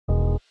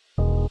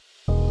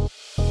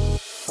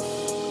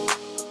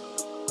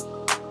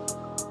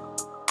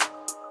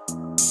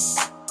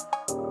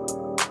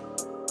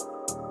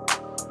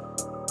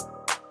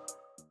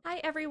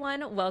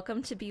everyone.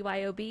 Welcome to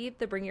BYOB,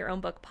 the Bring Your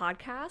Own Book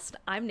podcast.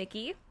 I'm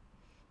Nikki.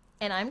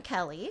 And I'm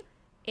Kelly.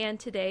 And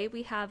today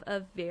we have a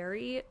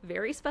very,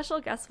 very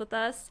special guest with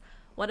us.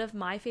 One of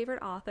my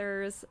favorite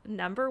authors,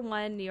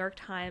 #1 New York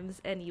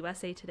Times and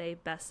USA Today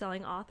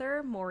bestselling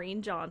author,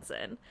 Maureen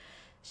Johnson.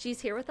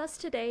 She's here with us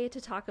today to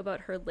talk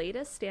about her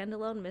latest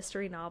standalone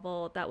mystery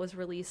novel that was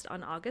released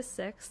on August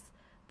 6th,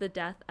 The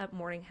Death at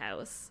Morning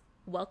House.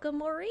 Welcome,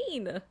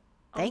 Maureen.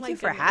 Thank you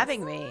for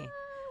having me.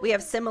 We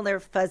have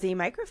similar fuzzy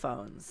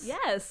microphones.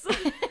 Yes.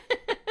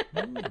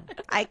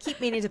 I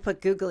keep meaning to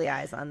put googly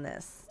eyes on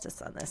this,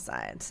 just on this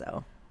side.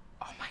 So,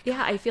 oh my God.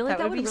 Yeah, I feel like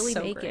that would really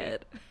so make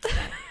great.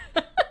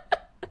 it.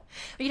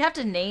 You'd have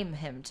to name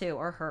him too,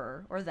 or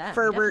her, or them.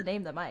 Ferbert. You'd have to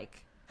name the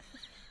mic.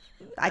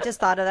 I just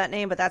thought of that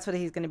name, but that's what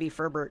he's going to be,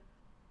 Ferbert.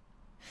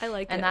 I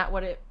like it. And that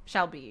what it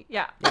shall be.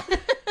 Yeah.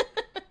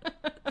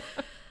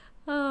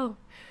 Oh,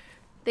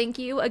 thank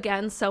you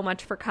again so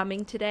much for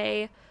coming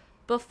today.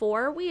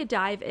 Before we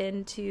dive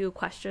into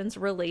questions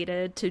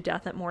related to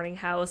Death at Morning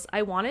House,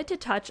 I wanted to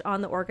touch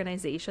on the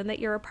organization that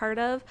you're a part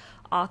of,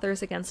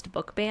 Authors Against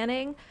Book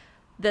Banning.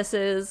 This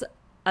is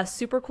a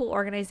super cool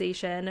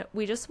organization.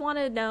 We just want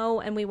to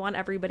know, and we want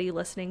everybody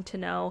listening to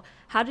know,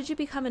 how did you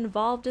become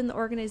involved in the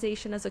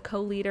organization as a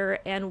co-leader,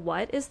 and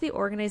what is the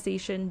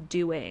organization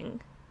doing?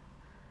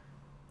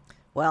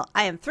 Well,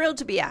 I am thrilled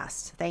to be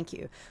asked. Thank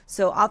you.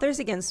 So Authors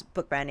Against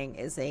Book Banning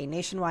is a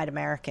nationwide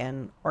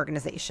American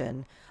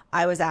organization.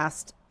 I was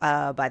asked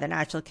by the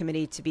National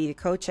Committee to be the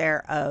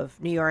co-chair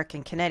of New York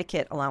and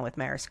Connecticut, along with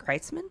Maris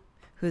Kreitzman,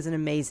 who's an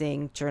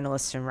amazing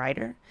journalist and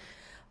writer.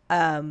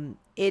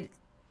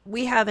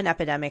 We have an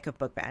epidemic of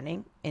book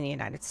banning in the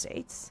United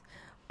States.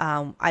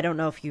 I don't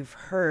know if you've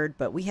heard,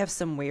 but we have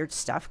some weird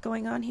stuff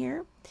going on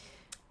here.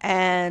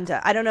 And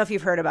I don't know if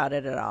you've heard about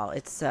it at all.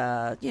 It's,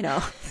 I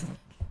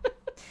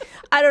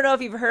don't know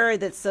if you've heard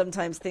that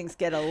sometimes things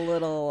get a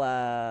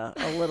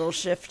little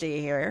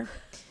shifty here.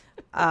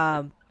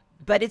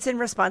 But it's in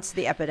response to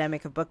the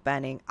epidemic of book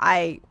banning.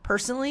 I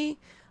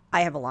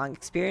have a long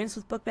experience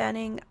with book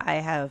banning. I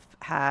have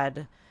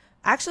had,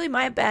 actually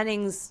my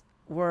bannings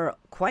were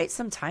quite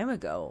some time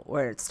ago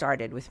where it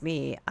started with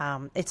me.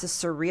 It's a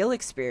surreal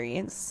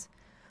experience.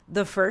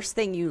 The first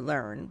thing you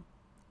learn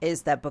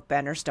is that book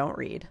banners don't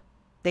read.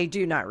 They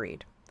do not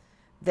read.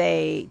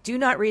 They do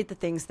not read the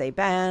things they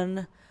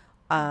ban.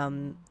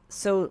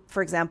 So,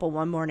 for example,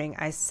 one morning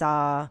I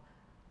saw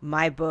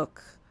my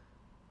book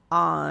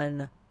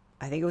on,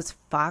 I think it was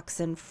Fox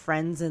and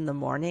Friends in the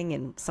morning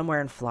and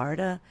somewhere in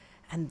Florida.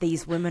 And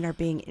these women are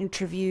being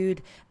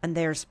interviewed. And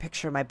there's a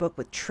picture of my book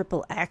with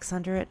XXX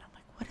under it. I'm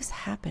like, what is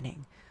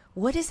happening?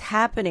 What is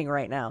happening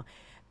right now?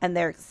 And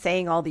they're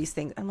saying all these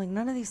things. I'm like,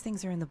 none of these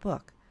things are in the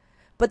book.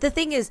 But the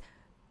thing is,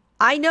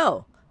 I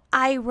know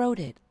I wrote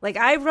it. Like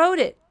I wrote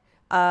it.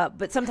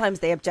 But sometimes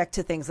they object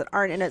to things that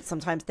aren't in it.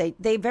 Sometimes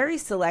they very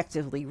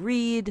selectively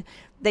read.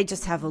 They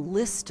just have a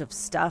list of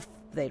stuff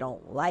they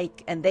don't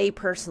like and they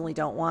personally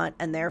don't want.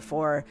 And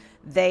therefore,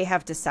 they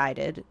have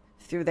decided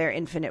through their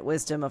infinite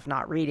wisdom of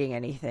not reading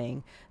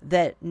anything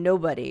that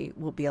nobody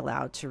will be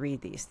allowed to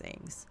read these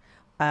things.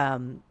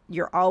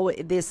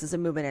 This is a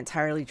movement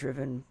entirely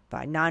driven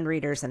by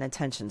non-readers and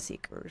attention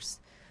seekers.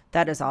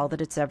 That is all that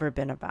it's ever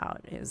been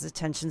about, is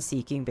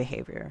attention-seeking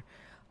behavior.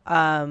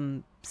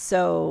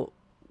 So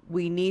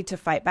we need to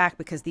fight back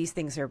because these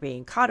things are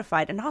being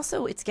codified, and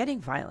also it's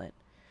getting violent.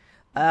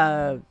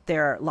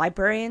 There are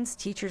librarians,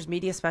 teachers,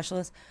 media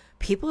specialists.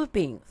 People are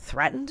being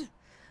threatened.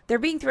 They're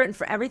being threatened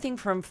for everything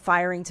from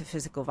firing to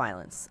physical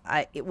violence.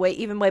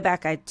 Even way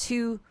back, I had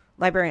 2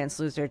 librarians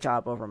lose their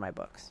job over my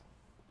books.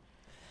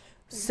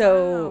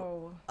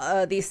 So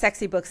these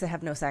sexy books that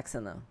have no sex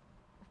in them.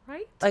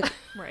 Right? Like,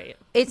 right.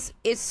 It's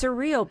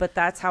surreal, but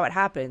that's how it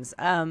happens.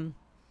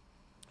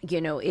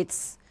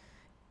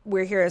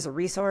 We're here as a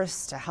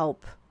resource to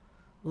help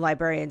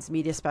librarians,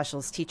 media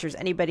specialists, teachers,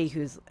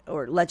 anybody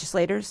or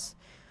legislators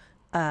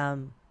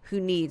who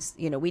needs,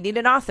 we need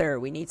an author.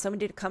 We need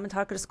somebody to come and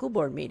talk at a school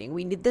board meeting.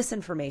 We need this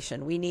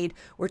information.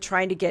 We're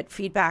trying to get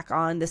feedback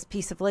on this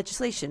piece of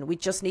legislation. We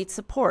just need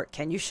support.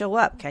 Can you show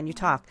up? Can you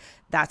talk?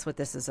 That's what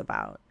this is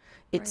about.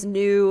 It's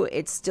new.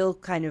 It's still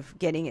kind of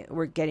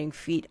we're getting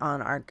feet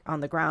on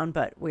the ground,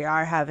 but we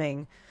are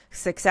having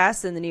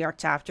success in the New York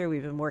chapter.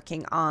 We've been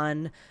working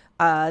on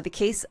the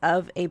case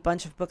of a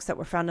bunch of books that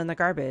were found in the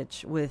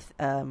garbage with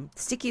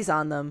stickies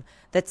on them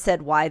that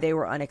said why they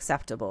were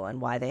unacceptable and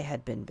why they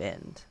had been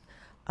binned.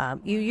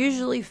 You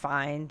usually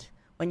find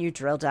when you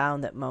drill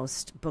down that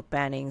most book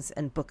bannings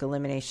and book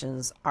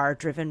eliminations are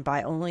driven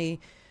by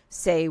only,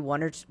 say,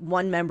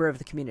 one member of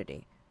the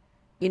community.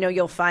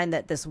 You'll find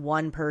that this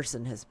one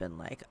person has been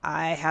like,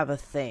 I have a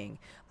thing.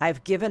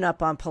 I've given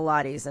up on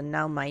Pilates and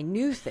now my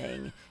new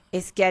thing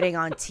is getting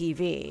on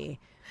TV,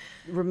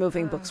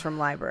 removing books from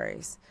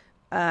libraries.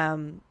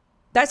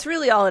 That's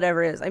really all it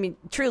ever is. I mean,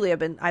 truly,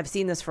 I've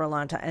seen this for a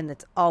long time, and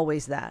it's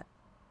always that.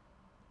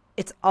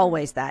 It's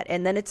always that.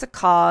 And then it's a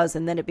cause,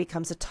 and then it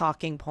becomes a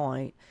talking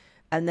point,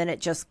 and then it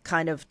just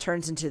kind of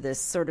turns into this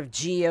sort of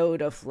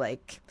geode of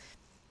like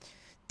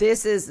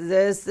this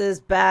is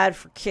bad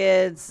for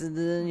kids, and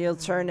then you'll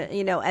turn it,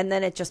 and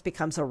then it just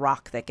becomes a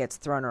rock that gets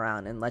thrown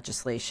around in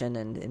legislation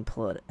and in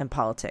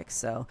politics.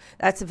 So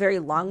that's a very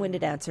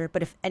long-winded answer,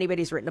 but if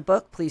anybody's written a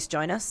book, please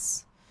join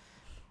us.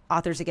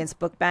 Authors Against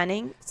Book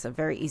Banning. It's a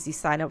very easy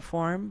sign-up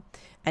form.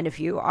 And if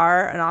you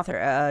are an author,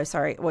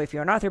 if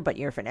you're an author, but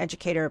you're an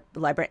educator,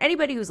 librarian,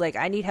 anybody who's like,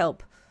 I need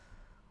help,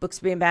 books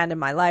being banned in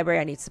my library,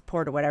 I need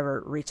support or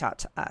whatever, reach out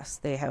to us.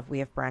 We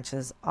have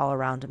branches all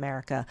around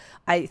America.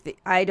 I'm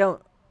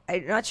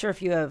not sure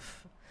if you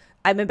have,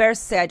 I'm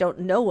embarrassed to say I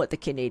don't know what the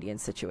Canadian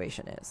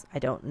situation is. I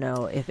don't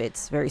know if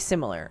it's very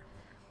similar.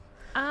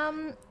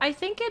 I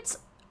think it's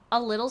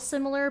a little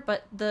similar,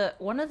 but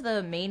one of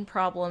the main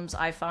problems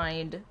I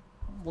find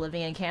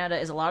living in Canada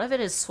is a lot of it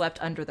is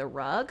swept under the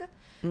rug.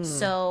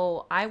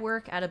 So I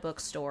work at a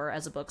bookstore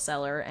as a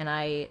bookseller, and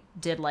I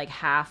did like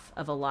half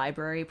of a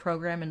library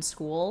program in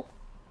school.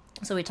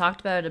 So we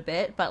talked about it a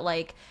bit, but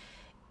like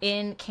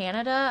in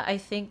Canada, I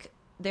think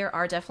there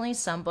are definitely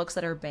some books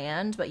that are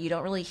banned, but you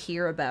don't really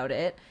hear about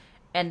it.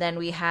 And then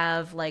we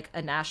have like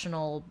a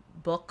national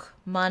book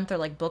month or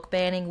like book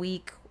banning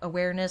week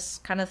awareness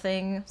kind of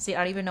thing. See, I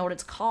don't even know what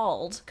it's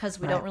called because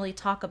we don't really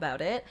talk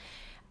about it.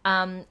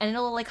 And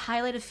it'll like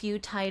highlight a few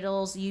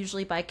titles,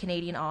 usually by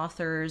Canadian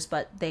authors,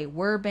 but they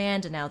were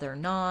banned and now they're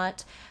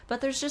not.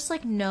 But there's just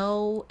like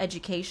no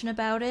education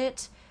about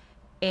it.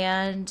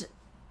 And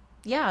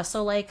yeah,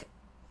 so like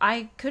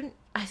I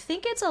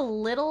think it's a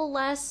little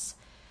less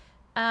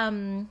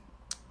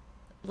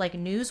like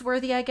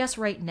newsworthy, I guess,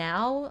 right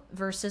now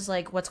versus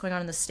like what's going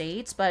on in the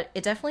States, but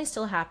it definitely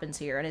still happens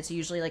here, and it's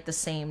usually like the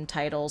same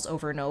titles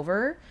over and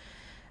over.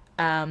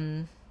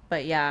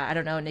 But yeah, I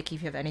don't know, Nikki,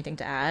 if you have anything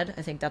to add.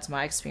 I think that's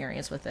my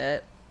experience with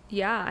it.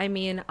 Yeah, I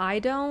mean, I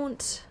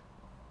don't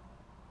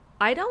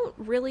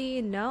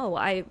really know.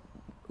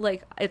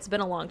 It's been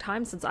a long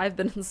time since I've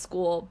been in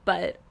school,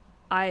 but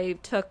I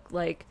took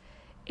like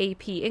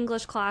AP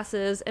English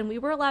classes, and we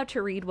were allowed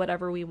to read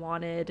whatever we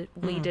wanted.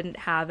 We didn't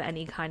have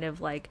any kind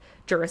of like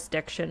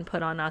jurisdiction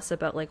put on us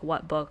about like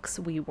what books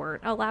we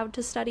weren't allowed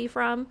to study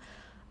from.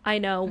 I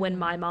know when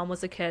my mom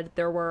was a kid,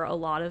 there were a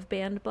lot of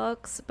banned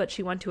books, but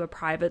she went to a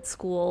private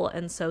school,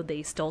 and so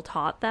they still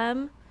taught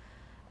them.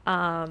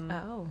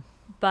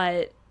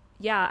 But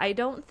yeah, I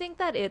don't think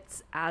that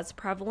it's as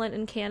prevalent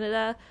in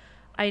Canada.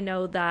 I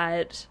know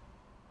that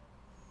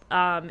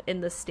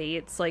in the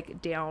States,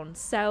 like down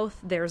south,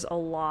 there's a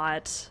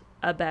lot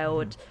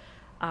about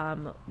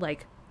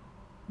like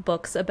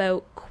books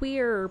about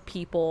queer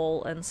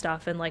people and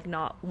stuff, and like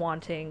not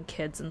wanting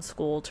kids in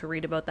school to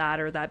read about that,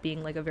 or that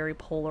being like a very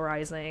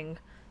polarizing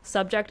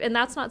subject. And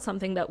that's not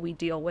something that we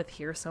deal with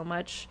here so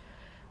much.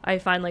 I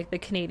find like the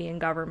Canadian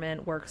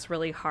government works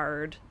really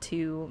hard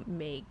to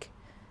make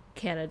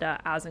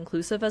Canada as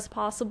inclusive as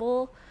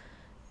possible,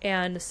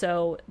 and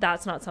so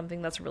that's not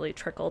something that's really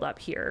trickled up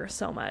here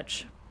so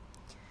much.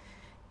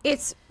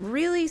 It's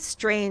really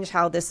strange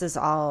how this is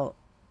all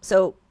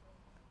so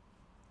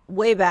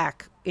way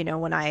back,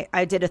 when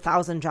I did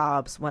 1,000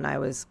 jobs when I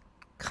was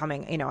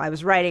coming, I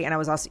was writing, and I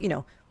was also,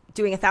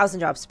 doing 1,000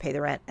 jobs to pay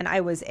the rent. And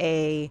I was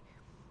a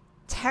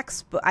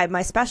textbook.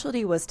 My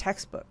specialty was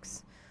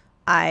textbooks.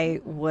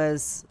 It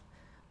was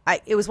one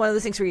of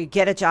those things where you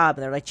get a job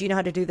and they're like, do you know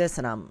how to do this?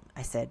 And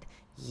I said,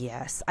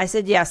 yes. I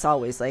said, yes,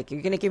 always. Like,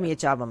 you're going to give me a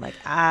job. I'm like,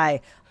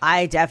 I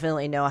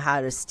definitely know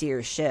how to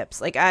steer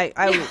ships. Like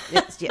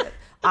it's,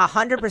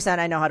 100%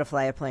 I know how to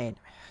fly a plane.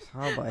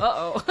 Oh boy.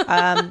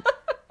 Uh-oh.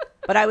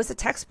 But I was a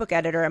textbook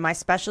editor, and my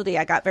specialty,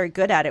 I got very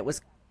good at it,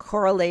 was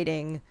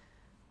correlating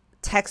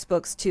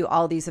textbooks to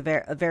all these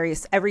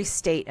every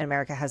state in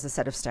America has a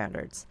set of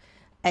standards.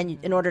 And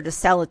in order to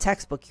sell a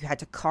textbook, you had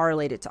to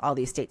correlate it to all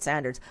these state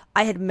standards.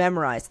 I had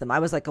memorized them. I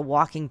was like a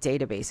walking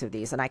database of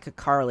these, and I could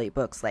correlate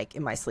books like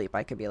in my sleep.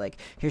 I could be like,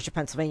 here's your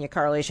Pennsylvania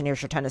correlation,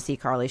 here's your Tennessee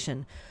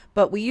correlation.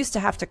 But we used to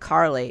have to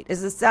correlate. It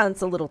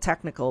sounds a little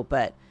technical,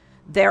 but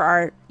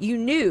you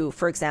knew,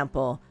 for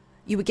example,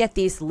 you would get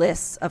these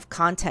lists of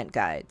content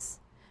guides,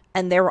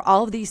 and there were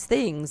all of these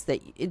things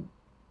that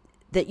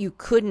you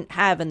couldn't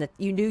have, and that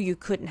you knew you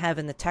couldn't have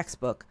in the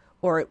textbook,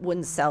 or it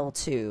wouldn't sell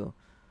to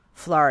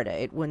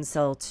Florida, it wouldn't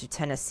sell to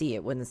Tennessee,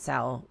 it wouldn't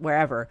sell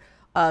wherever.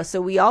 So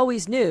we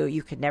always knew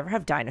you could never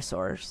have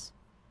dinosaurs.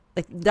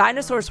 Like,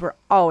 dinosaurs were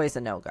always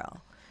a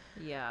no-go.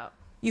 Yeah.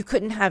 You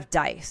couldn't have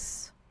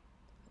dice,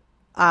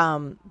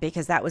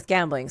 because that was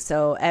gambling.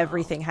 So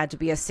everything had to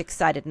be a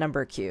 6-sided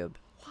number cube.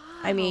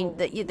 I mean,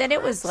 then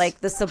it was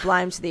like the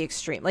sublime to the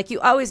extreme. Like, you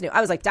always knew.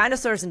 I was like,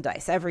 dinosaurs and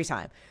dice every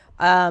time.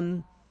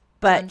 But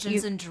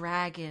Dungeons and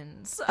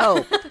Dragons.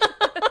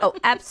 Oh,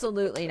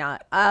 absolutely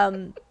not.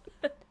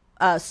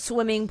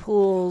 Swimming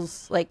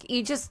pools, like,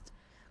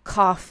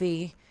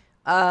 coffee.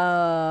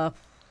 There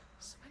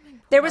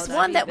was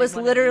one that was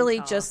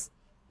literally just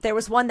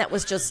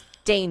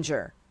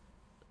danger.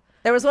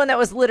 There was one that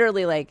was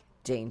literally like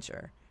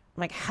danger.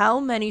 I'm like, how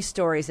many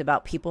stories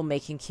about people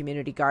making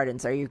community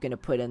gardens are you going to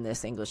put in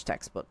this English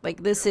textbook?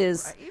 Like, this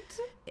is,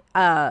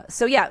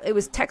 so yeah, it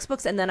was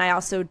textbooks. And then I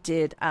also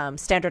did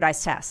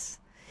standardized tests.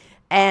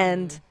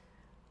 And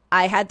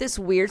I had this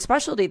weird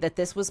specialty that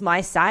this was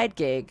my side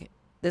gig.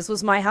 This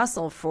was my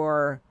hustle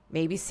for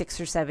maybe 6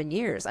 or 7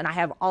 years. And I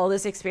have all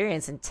this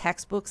experience in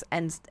textbooks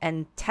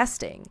and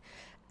testing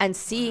and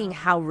seeing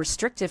how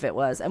restrictive it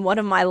was. And one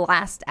of my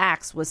last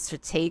acts was to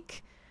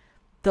take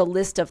the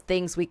list of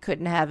things we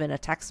couldn't have in a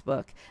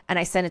textbook, and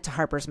I sent it to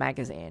Harper's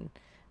Magazine.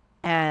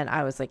 And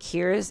I was like,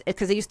 here's,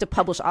 because they used to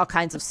publish all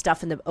kinds of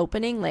stuff in the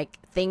opening, like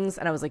things,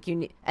 and I was like, you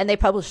need, and they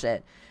published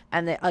it,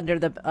 and they, under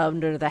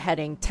the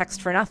heading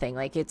 "Text for Nothing,"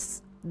 like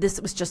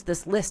this was just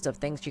this list of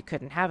things you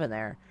couldn't have in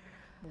there.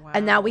 Wow.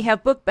 And now we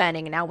have book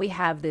banning, and now we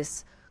have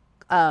this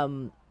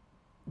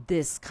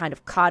this kind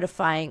of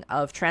codifying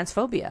of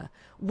transphobia,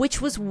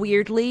 which was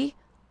weirdly,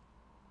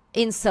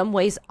 in some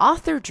ways,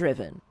 author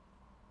driven.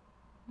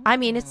 I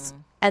mean, it's,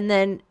 and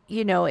then,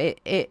 you know,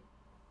 it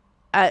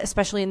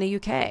especially in the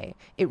UK,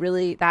 it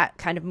really, that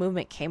kind of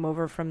movement came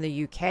over from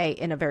the UK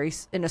in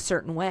a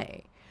certain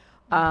way.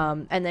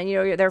 And then,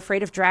 you know, they're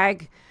afraid of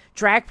drag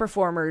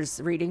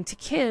performers reading to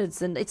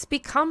kids. And it's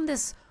become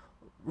this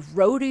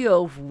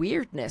rodeo of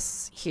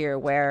weirdness here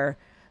where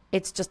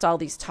it's just all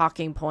these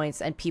talking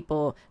points, and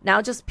people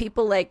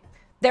like,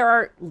 there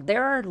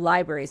are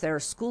libraries, there are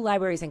school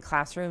libraries and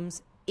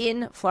classrooms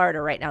in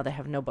Florida right now that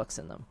have no books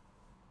in them.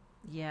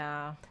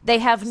 Yeah. They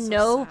have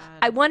sad.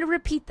 I want to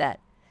repeat that.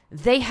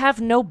 They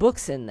have no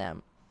books in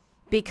them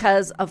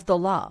because of the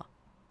law.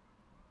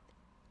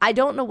 I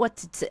don't know what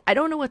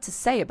to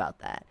say about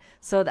that.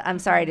 So I'm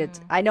sorry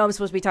I know I'm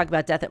supposed to be talking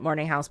about Death at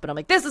Morning House, but I'm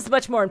like, this is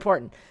much more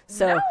important.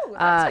 So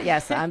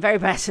yes, I'm very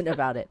passionate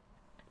about it.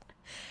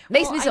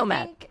 Makes me so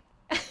mad.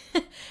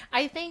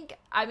 I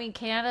mean,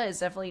 Canada is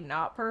definitely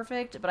not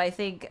perfect, but I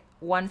think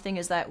one thing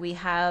is that we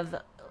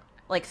have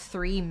like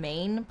 3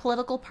 main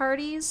political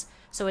parties.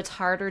 So it's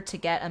harder to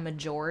get a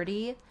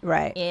majority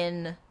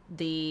in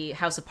the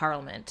House of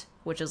Parliament,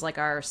 which is like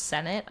our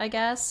Senate, I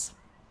guess,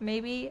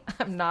 maybe.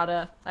 I'm not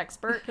a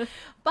expert.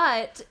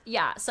 But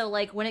yeah, so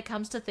like when it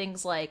comes to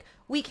things like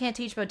we can't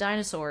teach about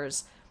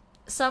dinosaurs,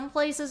 some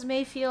places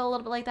may feel a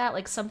little bit like that.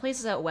 Like some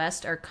places out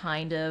west are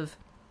kind of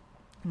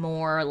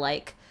more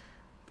like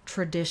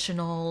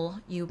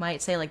traditional, you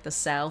might say, like the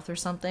South or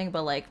something,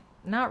 but like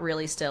not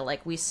really still.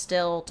 Like we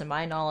still, to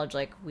my knowledge,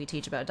 like we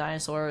teach about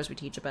dinosaurs, we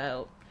teach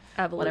about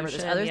evolution, whatever.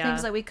 There's other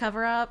things that we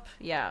cover up.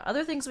 Yeah,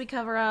 other things we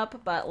cover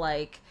up, but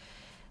like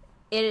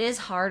it is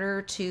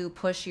harder to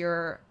push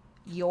your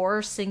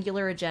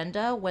singular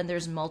agenda when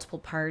there's multiple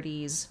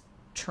parties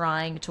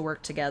trying to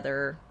work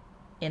together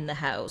in the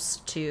House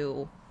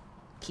to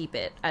keep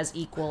it as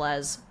equal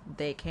as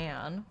they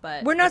can.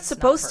 But we're not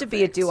supposed to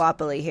be a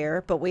duopoly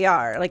here, but we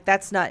are. Like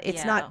that's not,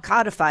 it's not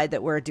codified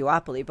that we're a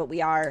duopoly, but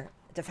we are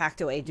de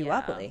facto a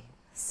duopoly. Yeah.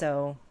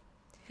 So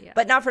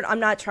but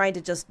I'm not trying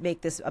to just make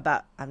this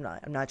about, I'm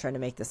not trying to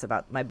make this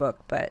about my book,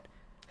 but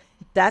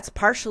that's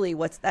partially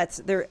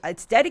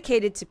it's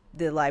dedicated to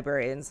the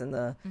librarians and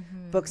the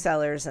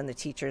booksellers and the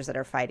teachers that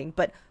are fighting.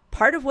 But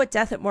part of what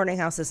Death at Morning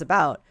House is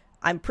about,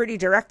 I'm pretty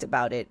direct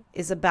about it,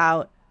 is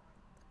about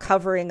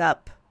covering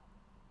up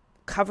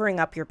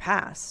your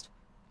past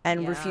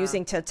and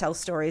refusing to tell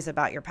stories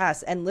about your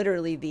past, and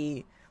literally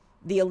the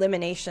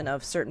elimination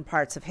of certain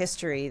parts of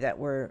history that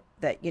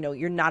you know,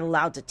 you're not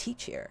allowed to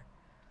teach here.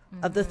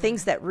 Of the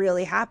things that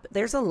really happen.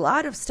 There's a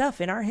lot of stuff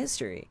in our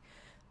history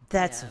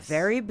that's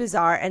very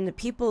bizarre, and the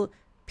people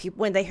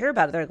when they hear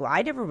about it, they're like, well,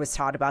 I never was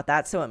taught about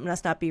that, so it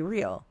must not be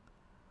real.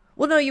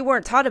 Well, no, you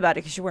weren't taught about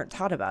it because you weren't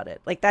taught about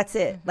it. Like that's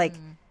it. Like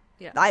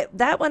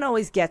that one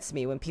always gets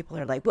me when people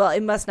are like, well,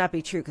 it must not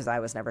be true because I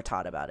was never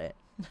taught about it.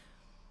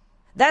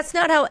 That's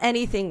not how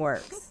anything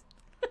works.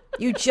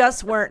 You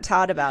just weren't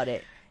taught about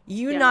it.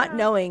 You not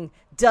knowing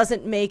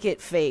doesn't make it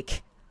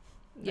fake.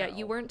 Yeah,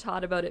 you weren't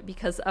taught about it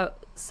because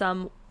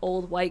some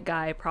old white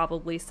guy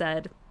probably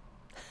said,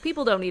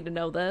 people don't need to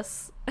know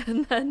this,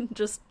 and then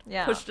just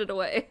pushed it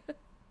away.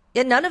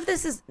 Yeah, none of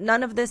this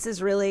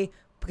is really,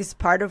 because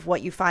part of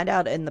what you find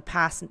out in the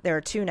past, there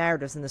are 2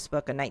 narratives in this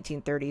book, a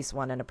 1930s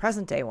one and a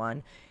present day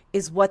one,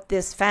 is what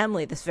this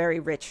family, this very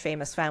rich,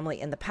 famous family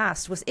in the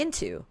past was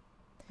into.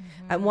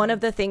 And one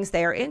of the things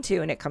they are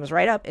into, and it comes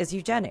right up, is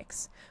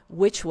eugenics,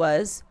 which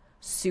was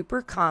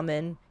super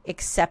common,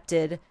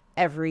 accepted,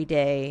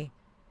 everyday.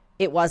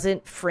 It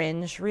wasn't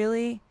fringe,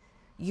 really.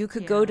 You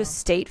could go to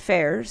state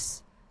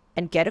fairs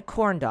and get a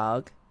corn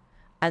dog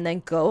and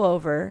then go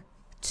over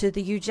to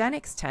the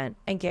eugenics tent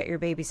and get your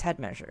baby's head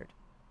measured.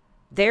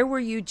 There were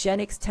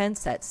eugenics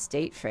tents at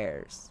state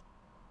fairs.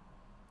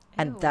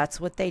 And that's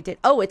what they did.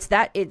 Oh, it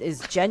is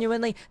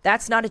genuinely,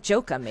 that's not a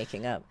joke I'm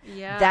making up.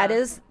 Yeah. That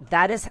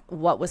is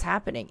what was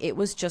happening. It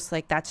was just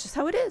like, that's just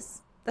how it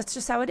is. That's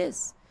just how it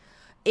is.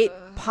 It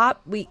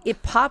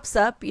pops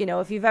up, you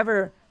know, if you've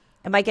ever,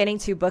 am I getting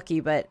too booky?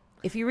 But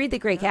if you read The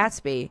Great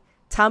Gatsby,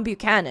 Tom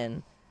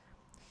Buchanan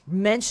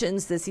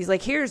mentions this. He's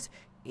like,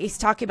 he's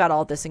talking about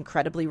all this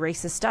incredibly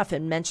racist stuff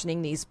and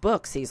mentioning these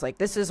books. He's like,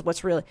 this is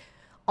what's really,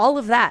 all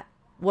of that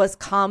was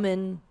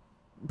common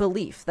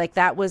belief. Like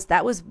that was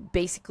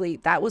basically,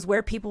 that was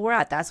where people were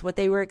at. That's what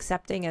they were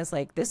accepting as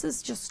like, this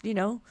is just, you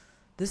know,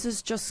 this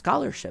is just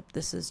scholarship.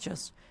 This is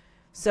just,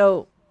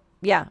 so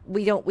Yeah,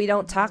 we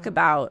don't talk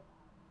about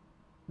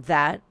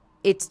that.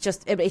 It's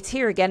just it's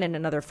here again in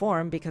another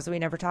form because we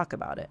never talk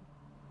about it.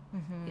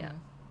 Yeah.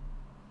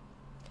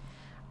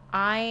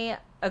 I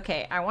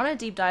want to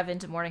deep dive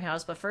into Morning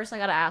House, but first I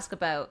got to ask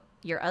about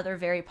your other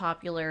very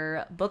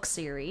popular book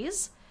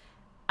series,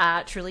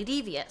 Truly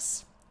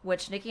Devious,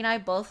 which Nikki and I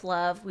both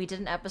love. We did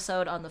an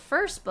episode on the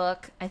first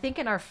book, I think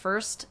in our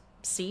first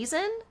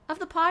season of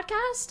the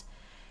podcast.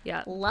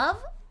 Yeah.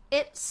 Love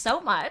it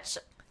so much.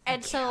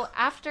 And so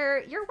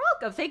after, you're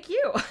welcome, thank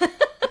you.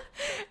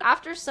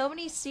 After so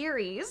many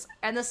series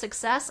and the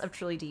success of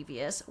Truly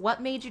Devious,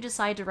 what made you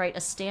decide to write a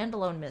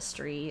standalone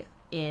mystery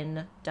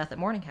in Death at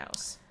Morning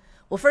House?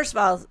 Well, first of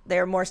all,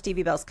 there are more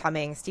Stevie Bells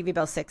coming. Stevie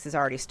Bell 6 has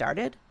already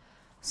started.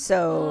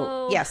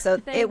 So, so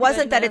it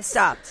wasn't that it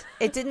stopped.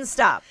 It didn't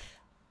stop.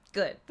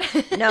 Good.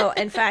 No,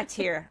 in fact,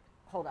 here.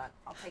 Hold on.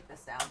 I'll take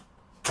this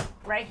down.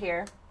 Right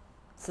here.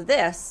 So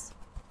this,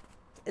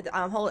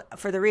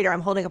 for the reader,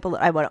 I'm holding up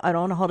I don't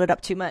want to hold it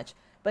up too much.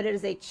 But it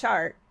is a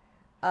chart.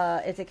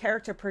 It's a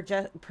character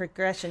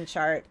progression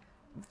chart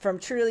from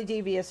Truly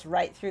Devious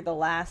right through the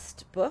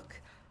last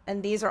book.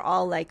 And these are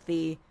all like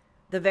the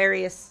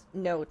various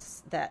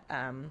notes that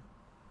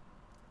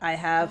I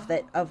have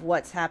of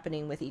what's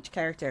happening with each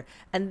character.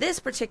 And this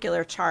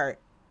particular chart,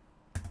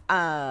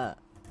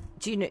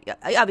 do you know?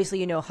 Obviously,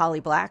 you know Holly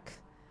Black.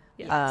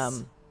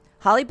 Yes.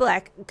 Holly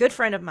Black, good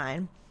friend of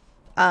mine,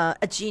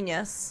 a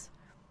genius.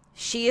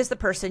 She is the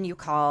person you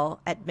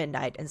call at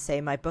midnight and say,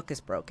 "My book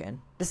is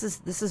broken." This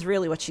is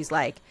really what she's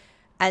like,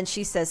 and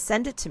she says,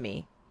 "Send it to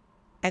me,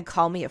 and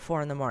call me at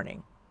 4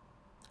 a.m."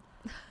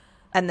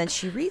 And then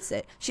she reads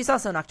it. She's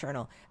also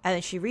nocturnal. And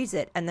then she reads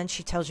it, and then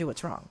she tells you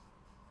what's wrong.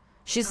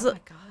 She's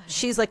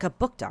she's like a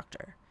book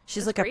doctor.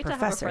 She's like a professor.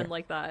 To have a friend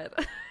like that.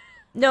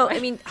 No, I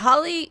mean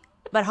Holly,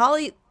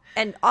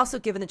 and also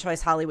given the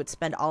choice, Holly would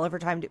spend all of her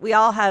time. We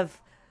all have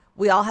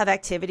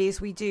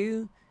activities we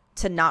do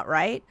to not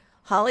write.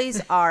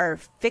 Holly's are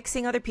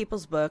fixing other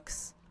people's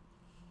books,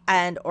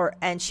 and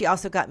she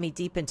also got me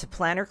deep into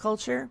planner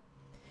culture.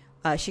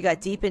 She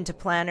got deep into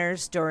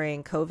planners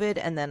during COVID,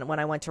 and then when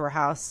I went to her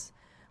house.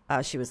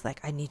 She was like,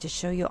 "I need to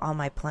show you all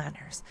my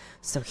planners.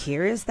 So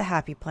here is the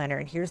Happy Planner,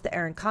 and here's the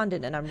Erin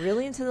Condon, and I'm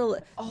really into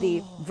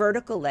the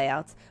vertical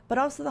layouts, but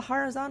also the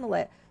horizontal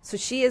layout." So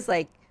she is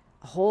like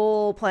a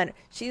whole planner.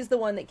 She's the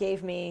one that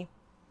gave me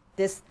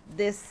this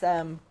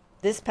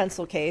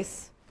pencil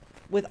case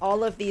with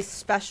all of these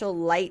special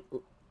light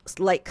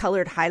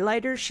colored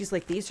highlighters. She's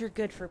like, "These are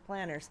good for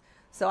planners."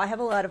 So I have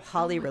a lot of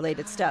Holly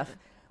related stuff.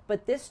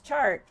 But this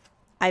chart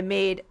I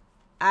made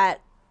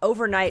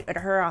overnight at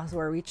her house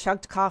where we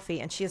chugged coffee,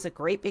 and she has a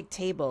great big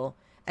table,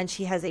 and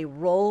she has a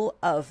roll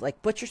of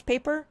like butcher's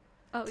paper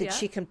that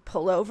she can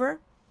pull over,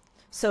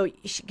 so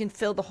she can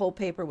fill the whole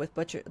table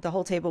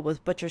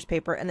with butcher's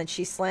paper, and then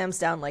she slams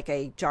down like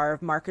a jar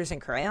of markers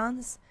and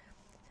crayons,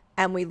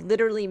 and we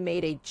literally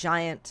made a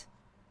giant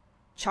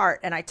chart,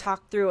 and I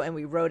talked through and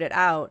we wrote it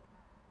out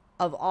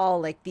of all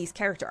like these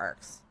character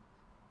arcs.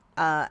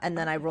 And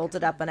then I rolled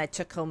it up and I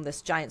took home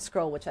this giant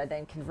scroll, which I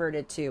then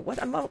converted to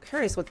I'm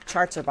curious what the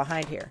charts are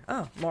behind here.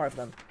 Oh, more of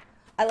them.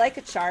 I like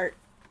a chart.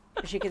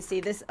 As you can see,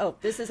 this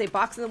is a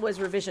Box in the Woods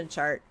revision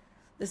chart.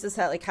 This is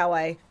how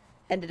I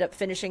ended up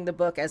finishing the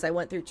book as I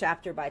went through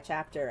chapter by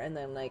chapter and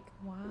then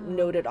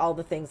noted all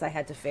the things I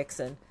had to fix.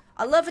 And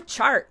I love a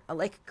chart. I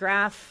like a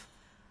graph.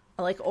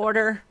 I like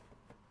order.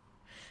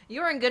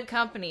 You're in good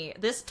company.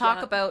 This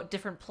talk about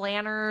different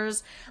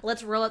planners.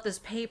 Let's roll out this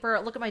paper.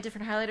 Look at my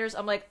different highlighters.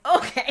 I'm like,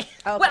 okay.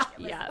 Well,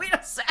 wait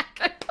a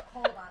sec.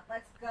 Hold on.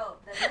 Let's go.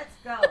 Then let's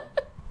go.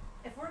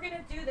 If we're going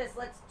to do this,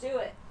 let's do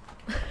it.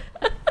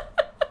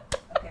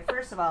 Okay,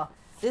 first of all,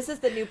 this is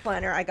the new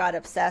planner I got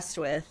obsessed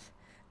with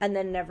and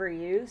then never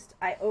used.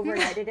 I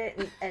overnighted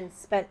it and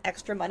spent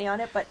extra money on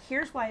it. But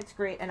here's why it's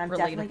great, and I'm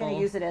definitely going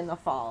to use it in the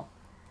fall,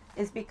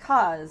 is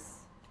because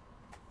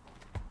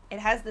it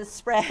has this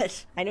spread.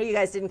 I know you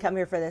guys didn't come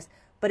here for this,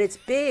 but it's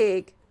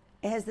big.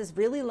 It has this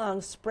really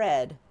long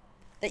spread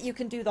that you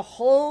can do the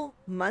whole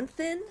month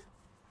in.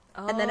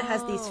 And then it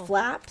has these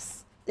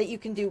flaps that you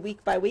can do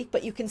week by week,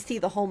 but you can see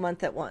the whole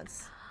month at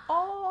once.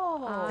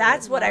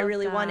 That's what I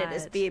really wanted,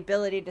 is the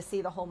ability to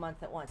see the whole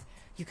month at once.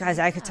 You guys,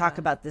 I could talk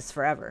about this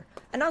forever.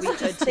 And also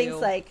just things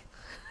like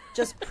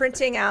just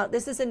printing out.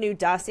 This is a new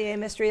dossier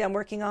mystery I'm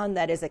working on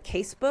that is a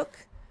case book.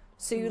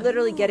 So you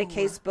literally get a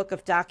case book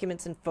of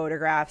documents and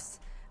photographs,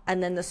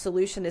 and then the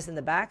solution is in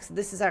the back. So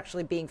this is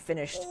actually being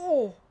finished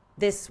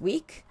this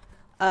week.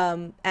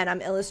 And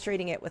I'm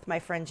illustrating it with my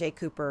friend Jay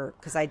Cooper,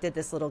 because I did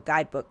this little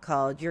guidebook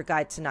called Your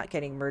Guide to Not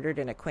Getting Murdered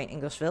in a Quaint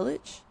English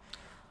Village.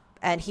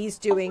 And he's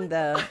doing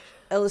the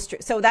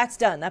illustration. So that's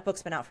done. That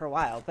book's been out for a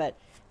while. But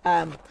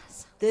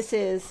this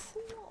is,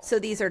 so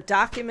these are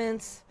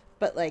documents,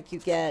 but like you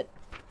get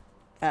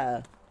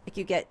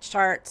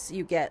charts,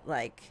 you get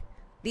like,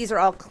 these are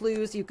all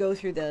clues. You go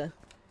through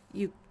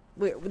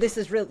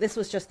this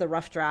was just the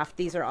rough draft.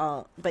 These are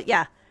all, but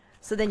yeah.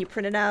 So then you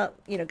print it out,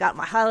 got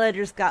my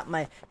highlighters, got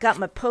my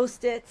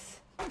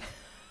Post-its.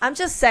 I'm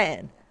just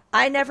saying,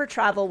 I never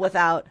travel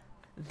without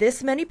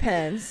this many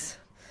pens,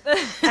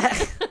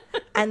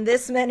 and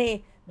this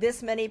many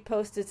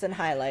Post-its and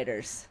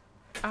highlighters.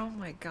 Oh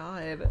my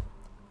god.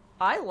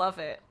 I love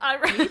it.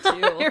 Me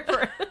too.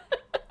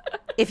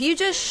 If you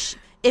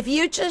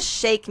just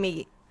shake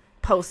me,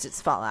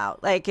 Post-its fall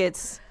out. Like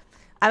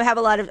I have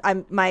a lot of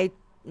I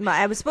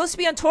was supposed to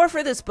be on tour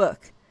for this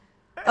book.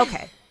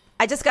 Okay.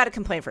 I just got to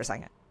complain for a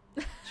second.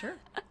 Sure.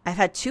 I've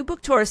had 2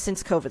 book tours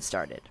since COVID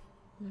started.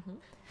 Mm-hmm.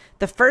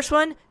 The first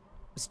one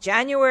was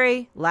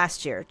January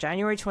last year,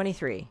 January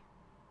 23.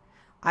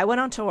 I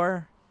went on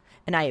tour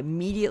and I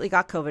immediately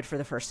got COVID for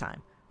the first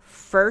time.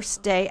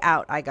 First day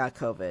out, I got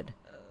COVID.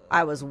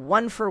 I was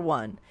 1 for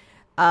 1.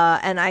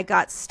 And I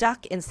got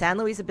stuck in San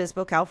Luis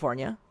Obispo,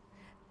 California.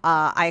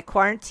 I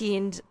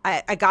quarantined.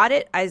 I got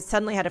it. I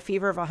suddenly had a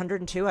fever of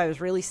 102. I was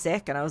really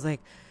sick. And I was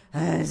like,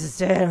 I just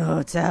stay in a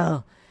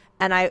hotel.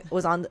 And I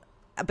was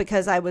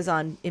because I was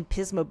in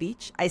Pismo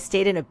Beach. I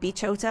stayed in a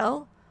beach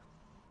hotel.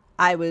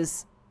 I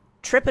was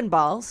tripping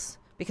balls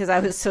because I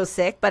was so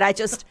sick, but I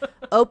just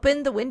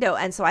opened the window.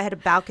 And so I had a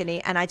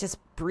balcony and I just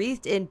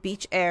breathed in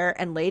beach air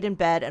and laid in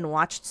bed and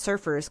watched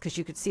surfers because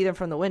you could see them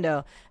from the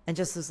window and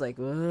just was like,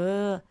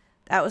 ugh.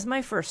 That was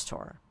my first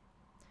tour.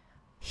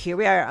 Here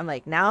we are. I'm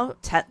like, now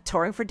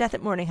touring for Death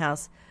at Morning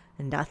House.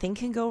 Nothing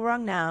can go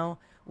wrong now.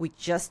 We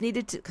just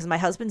needed to, because my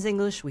husband's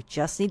English, we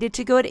just needed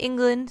to go to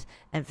England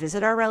and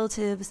visit our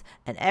relatives,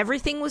 and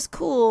everything was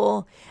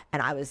cool,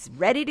 and I was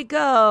ready to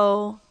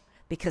go,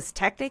 because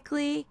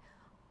technically,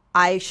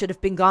 I should have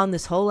been gone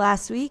this whole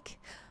last week,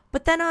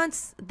 but then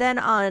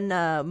on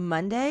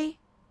Monday,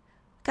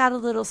 got a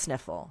little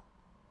sniffle.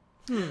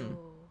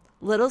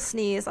 Little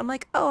sneeze. I'm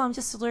like, oh, I'm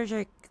just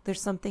allergic.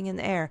 There's something in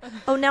the air.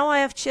 Oh, now I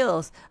have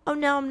chills. Oh,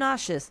 now I'm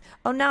nauseous.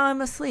 Oh, now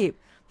I'm asleep.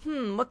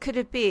 What could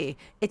it be?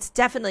 It's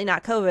definitely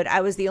not COVID.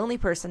 I was the only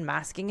person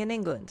masking in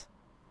England.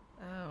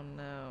 Oh,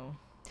 no.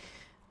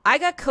 I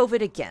got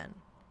COVID again.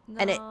 No.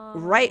 And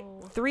right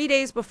 3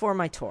 days before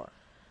my tour.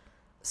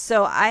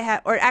 So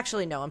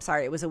I'm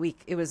sorry. It was a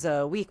week. It was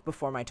a week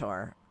before my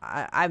tour.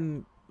 I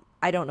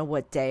don't know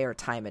what day or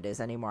time it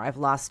is anymore. I've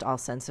lost all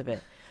sense of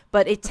it.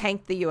 But it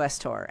tanked the U.S.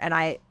 tour.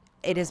 And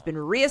it has been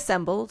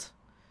reassembled.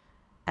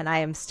 And I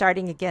am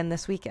starting again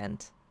this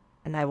weekend.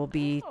 And I will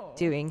be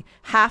doing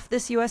half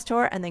this U.S.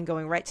 tour and then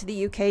going right to the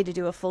U.K. to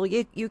do a full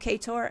U.K.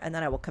 tour. And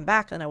then I will come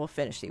back and I will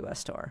finish the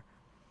U.S. tour.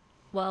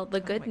 Well, the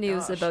good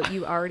news about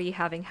you already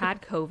having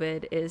had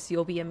COVID is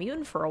you'll be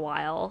immune for a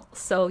while.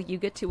 So you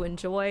get to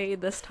enjoy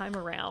this time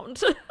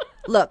around.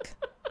 Look,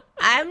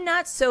 I'm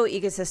not so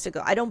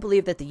egotistical. I don't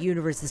believe that the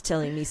universe is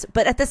telling me so.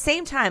 But at the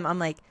same time, I'm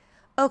like,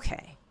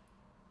 okay.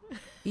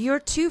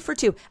 You're 2 for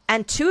 2.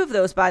 And 2 of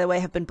those, by the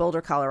way, have been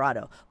Boulder,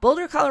 Colorado.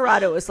 Boulder,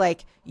 Colorado is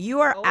like, you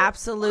are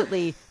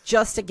absolutely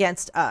just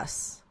against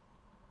us.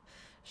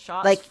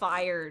 Shots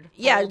fired. Boulder.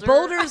 Yeah,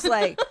 Boulder's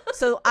like,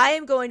 so I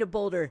am going to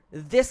Boulder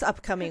this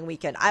upcoming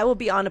weekend. I will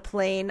be on a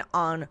plane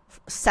on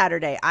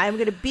Saturday. I am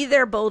going to be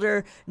there,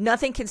 Boulder.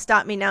 Nothing can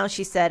stop me now,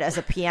 she said, as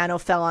a piano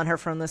fell on her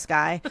from the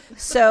sky.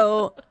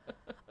 So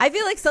I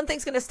feel like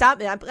something's going to stop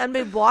me. I'm going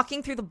to be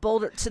walking through the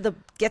Boulder to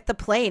get the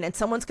plane, and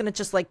someone's going to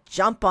just like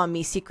jump on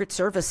me Secret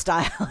Service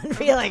style and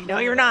be like, no,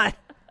 you're not.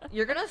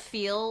 You're going to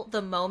feel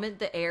the moment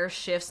the air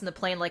shifts in the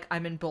plane, like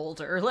I'm in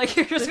Boulder. Like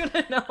you're just going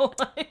to know.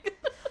 Like,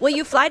 well,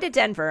 you fly to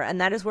Denver,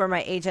 and that is where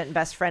my agent and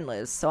best friend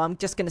lives. So I'm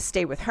just going to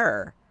stay with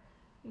her.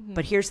 Mm-hmm.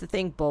 But here's the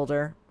thing,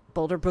 Boulder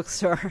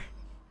Bookstore.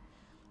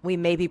 We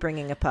may be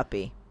bringing a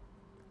puppy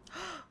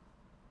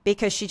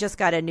because she just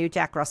got a new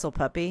Jack Russell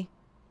puppy.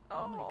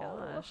 Oh my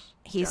gosh.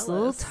 He's a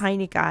little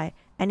tiny guy,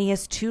 and he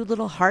has 2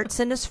 little hearts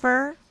in his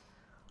fur.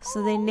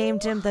 So they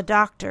named him the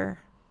Doctor.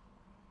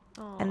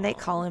 Aww. And they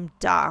call him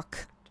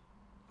Doc.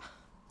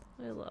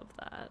 I love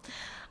that.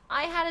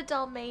 I had a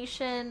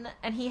Dalmatian,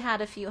 and he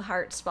had a few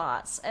heart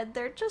spots, and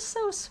they're just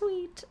so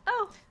sweet.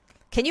 Oh.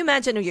 Can you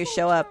imagine if you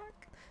show up?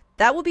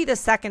 That will be the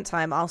second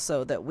time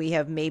also that we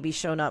have maybe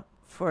shown up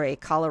for a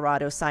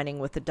Colorado signing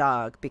with the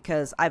dog,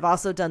 because I've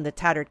also done the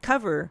Tattered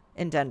Cover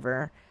in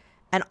Denver.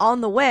 And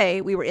on the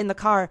way, we were in the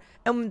car,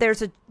 and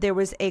there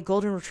was a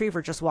golden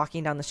retriever just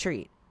walking down the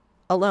street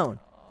alone.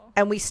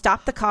 And we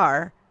stopped the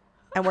car,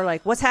 and we're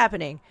like, what's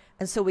happening?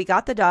 And so we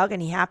got the dog,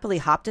 and he happily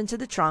hopped into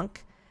the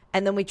trunk.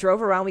 And then we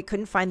drove around. We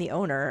couldn't find the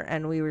owner,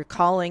 and we were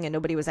calling, and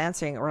nobody was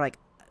answering. And we're like,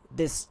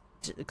 this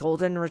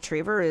golden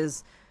retriever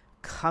is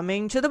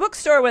coming to the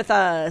bookstore with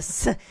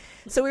us.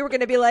 So we were going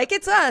to be like,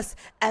 it's us.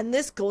 And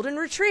this golden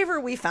retriever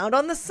we found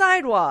on the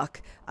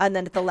sidewalk. And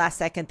then at the last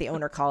second, the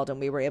owner called and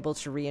we were able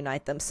to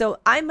reunite them. So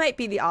I might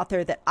be the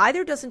author that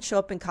either doesn't show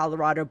up in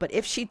Colorado, but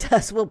if she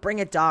does, we'll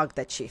bring a dog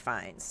that she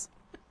finds.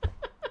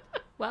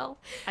 Well,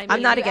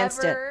 I'm not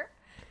against it.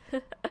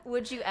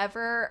 Would you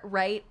ever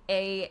write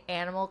a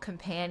animal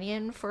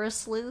companion for a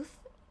sleuth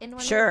in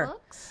one of your your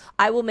books?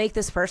 I will make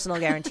this personal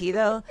guarantee,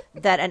 though,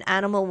 that an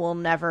animal will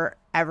never,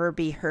 ever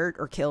be hurt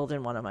or killed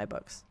in one of my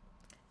books.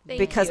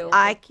 Thank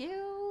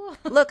you.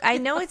 Look, I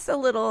know it's a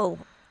little,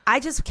 I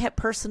just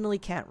personally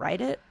can't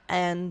write it.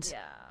 And yeah.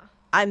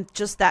 I'm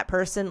just that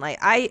person. Like,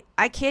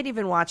 I can't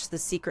even watch The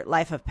Secret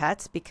Life of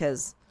Pets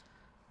because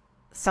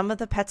some of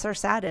the pets are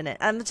sad in it.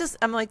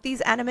 I'm like,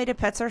 these animated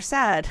pets are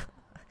sad.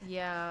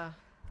 Yeah.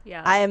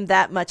 Yeah. I am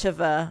that much of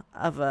a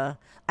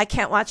I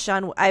can't watch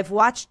I've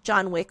watched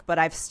John Wick, but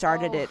I've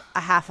started it a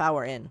half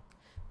hour in.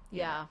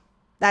 Yeah.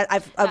 That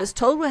I was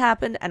told what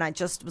happened, and I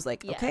just was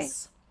like, okay,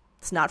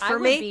 it's not for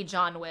me. I would be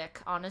John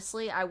Wick,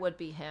 honestly. I would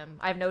be him.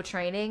 I have no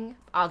training.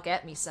 I'll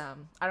get me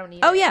some. I don't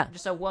need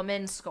just a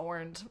woman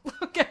scorned.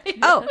 Okay.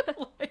 Oh.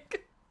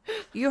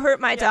 You hurt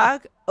my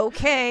dog?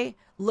 Okay.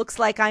 Looks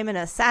like I'm an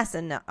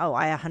assassin now. Oh,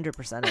 I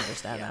 100%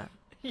 understand that.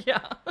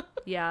 Yeah.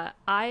 Yeah.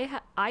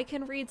 I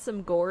can read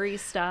some gory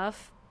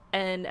stuff,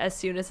 and as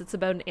soon as it's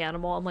about an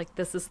animal, I'm like,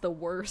 this is the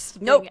worst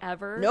thing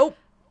ever. Nope.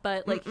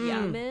 But like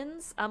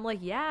humans, I'm like,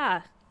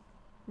 yeah,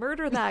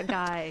 murder that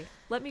guy.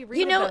 Let me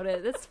read about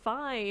it. It's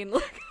fine.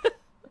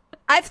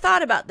 I've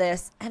thought about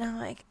this, and I'm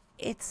like,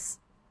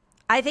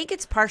 I think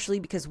it's partially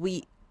because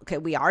we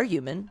are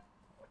human.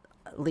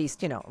 At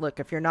least, look,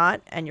 if you're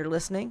not and you're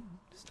listening,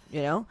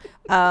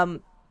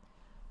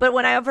 but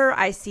whenever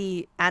I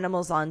see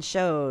animals on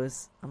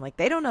shows, I'm like,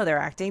 they don't know they're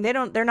acting. They're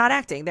not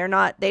acting.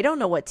 They don't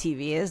know what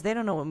TV is. They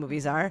don't know what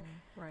movies are.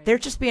 Right. They're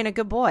just being a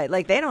good boy.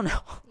 Like, they don't know.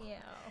 Yeah.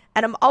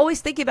 And I'm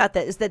always thinking about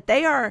that, is that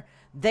they are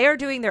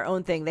doing their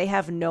own thing. They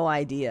have no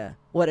idea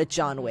what a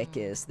John Wick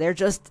is. They're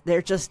just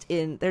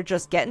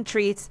getting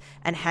treats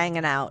and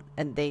hanging out,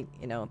 and they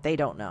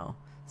don't know.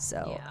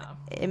 So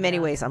in many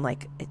ways, I'm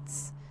like,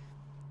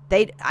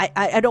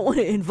 I don't want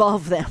to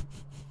involve them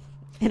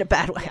in a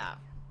bad way.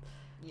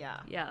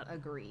 Yeah.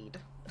 Agreed.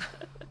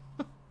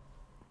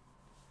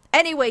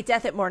 Anyway,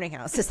 Death at Morning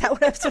House. Is that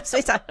what I'm supposed to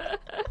be talking?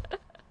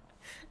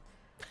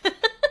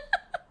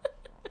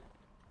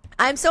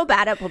 I'm so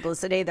bad at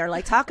publicity. They're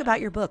like, talk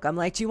about your book. I'm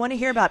like, do you want to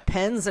hear about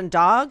pens and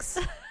dogs?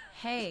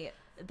 Hey,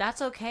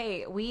 that's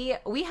okay. We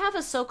have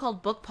a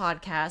so-called book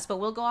podcast, but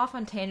we'll go off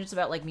on tangents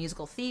about like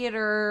musical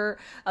theater,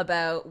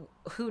 about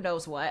who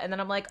knows what, and then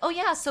I'm like, oh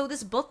yeah, so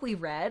this book we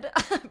read,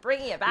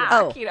 bringing it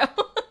back,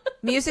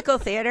 Musical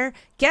theater.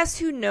 Guess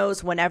who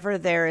knows whenever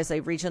there is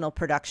a regional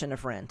production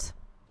of Rent?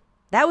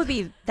 That would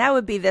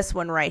be this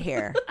one right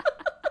here.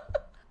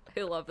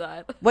 I love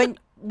that.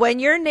 When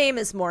your name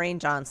is Maureen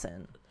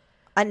Johnson,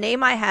 a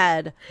name I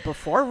had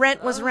before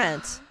Rent was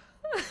Rent.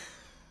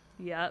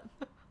 Yep.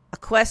 A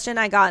question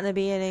I got in the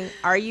beginning: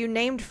 are you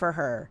named for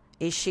her?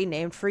 Is she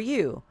named for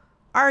you?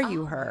 Are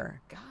you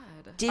her?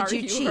 God. Did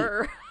you cheat?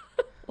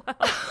 Wow.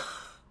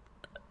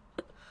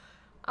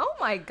 Oh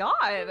my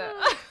God.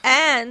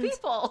 And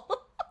people.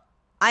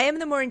 I am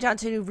the Maureen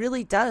Johnson who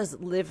really does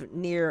live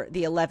near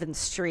the 11th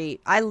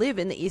Street. I live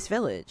in the East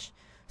Village.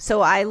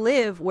 So I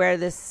live where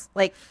this,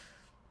 like,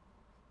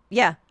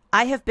 yeah,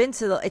 I have been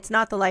to it's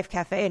not the Life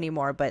Cafe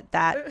anymore, but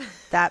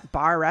that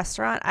bar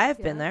restaurant, I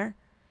have been there.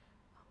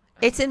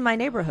 It's in my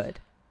neighborhood.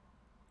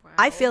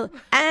 Wow.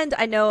 And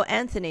I know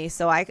Anthony,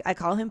 so I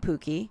call him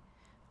Pookie.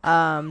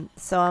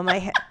 So I'm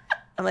like,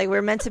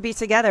 we're meant to be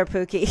together,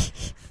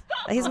 Pookie.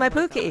 He's my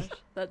Pookie.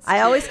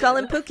 I always call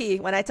him Pookie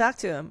when I talk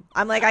to him.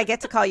 I'm like, I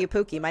get to call you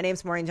Pookie. My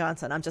name's Maureen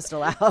Johnson. I'm just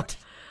allowed.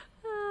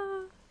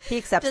 He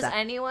accepts that. Does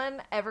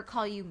anyone ever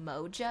call you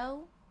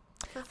Mojo?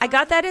 I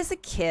got that as a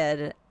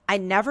kid. I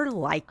never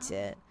liked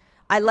it.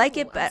 I like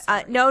it,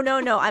 but no.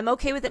 I'm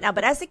okay with it now.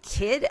 But as a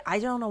kid, I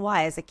don't know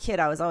why. As a kid,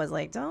 I was always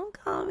like, don't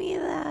call me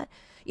that.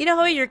 You know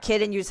how you're a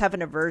kid and you just have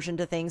an aversion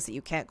to things that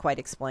you can't quite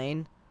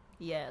explain?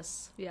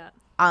 Yes. Yeah.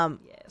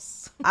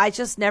 Yes. I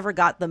just never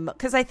got the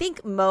because I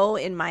think Mo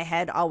in my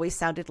head always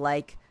sounded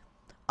like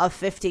a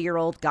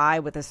 50-year-old guy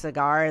with a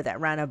cigar that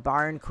ran a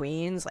bar in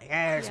Queens. Like,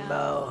 there's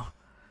Mo.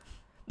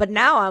 But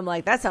now I'm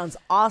like, that sounds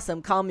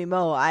awesome. Call me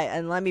Mo.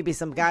 And let me be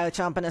some guy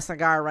chomping a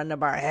cigar, running a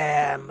bar.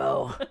 Hey,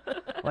 Mo.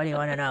 What do you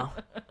want to know?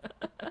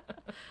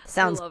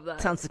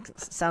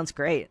 Sounds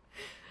great.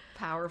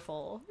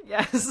 Powerful.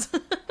 Yes.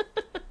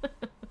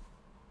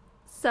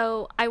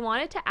 So I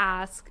wanted to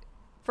ask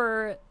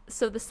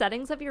so the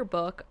settings of your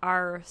book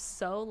are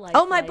so like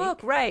my book,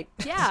 right?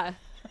 Yeah,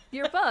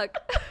 your book.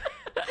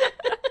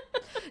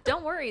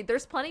 Don't worry,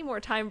 there's plenty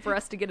more time for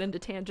us to get into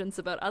tangents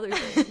about other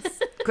things.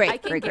 Great, I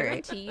can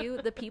guarantee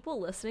you the people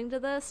listening to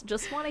this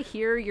just want to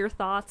hear your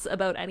thoughts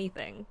about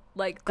anything.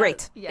 Like,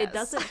 great. Yes. It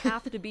doesn't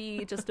have to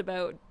be just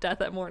about Death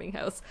at Morning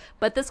House,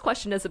 but this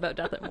question is about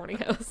Death at Morning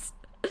House.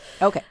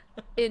 Okay.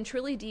 In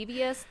Truly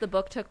Devious, the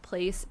book took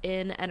place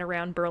in and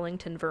around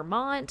Burlington,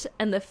 Vermont,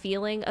 and the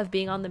feeling of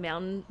being on the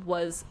mountain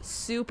was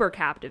super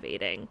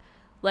captivating.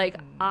 Like,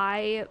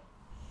 the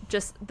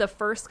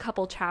first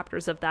couple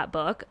chapters of that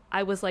book,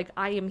 I was like,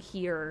 I am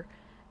here.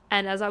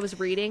 And as I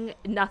was reading,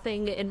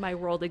 nothing in my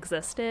world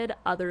existed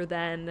other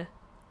than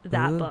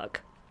that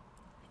book.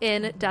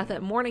 In Death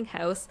at Morning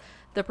House,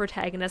 the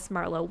protagonist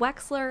Marlowe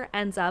Wexler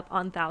ends up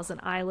on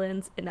Thousand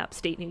Islands in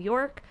upstate New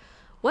York.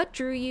 What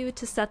drew you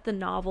to set the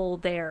novel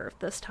there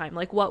this time?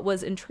 Like, what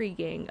was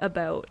intriguing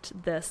about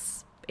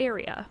this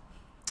area?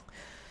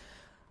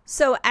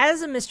 So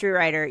as a mystery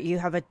writer, you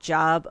have a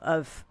job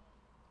of,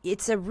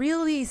 it's a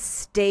really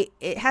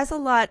it has a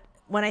lot,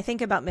 when I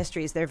think about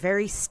mysteries, they're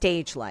very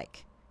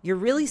stage-like. You're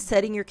really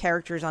setting your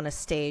characters on a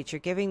stage. You're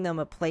giving them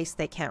a place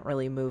they can't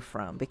really move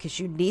from because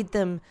you need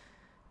them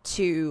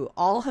to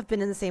all have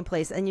been in the same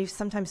place, and you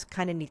sometimes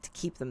kind of need to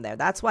keep them there.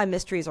 That's why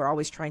mysteries are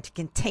always trying to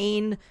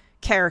contain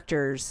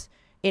characters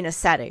in a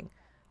setting,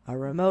 a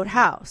remote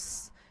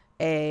house,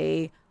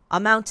 a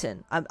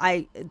mountain.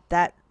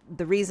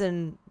 The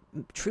reason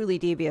Truly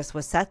Devious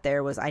was set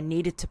there was I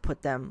needed to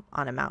put them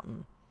on a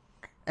mountain.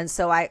 And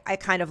so I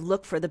kind of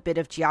look for the bit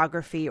of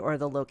geography or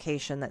the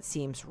location that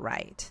seems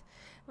right.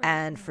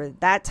 And for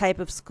that type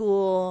of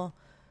school,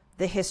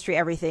 the history,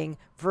 everything,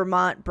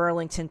 Vermont,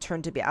 Burlington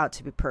turned out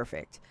to be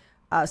perfect.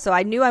 So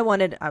I knew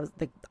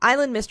the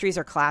island mysteries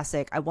are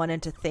classic. I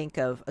wanted to think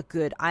of a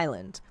good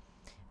island.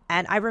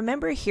 And I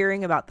remember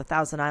hearing about the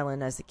Thousand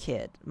Island as a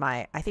kid.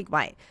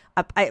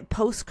 A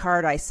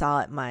postcard I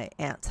saw at my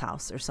aunt's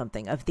house or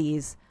something of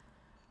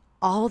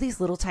all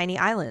these little tiny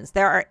islands.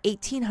 There are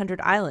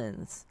 1,800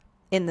 islands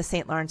in the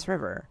St. Lawrence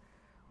River,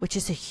 which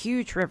is a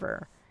huge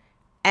river.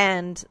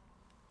 And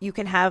you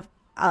can have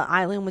an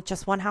island with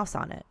just one house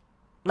on it.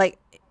 Like,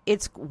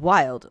 it's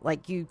wild.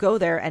 Like, you go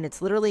there and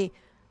it's literally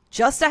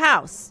just a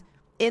house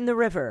in the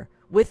river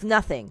with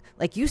nothing.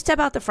 Like, you step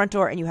out the front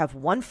door and you have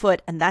 1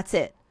 foot and that's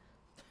it.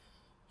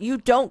 You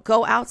don't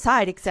go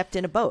outside except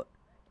in a boat.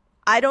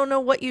 I don't know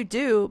what you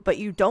do, but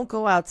you don't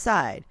go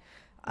outside.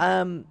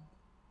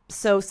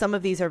 So some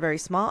of these are very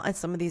small and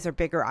some of these are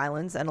bigger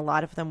islands, and a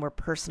lot of them were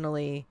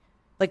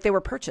they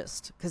were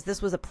purchased because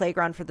this was a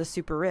playground for the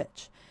super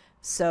rich.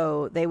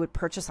 So they would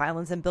purchase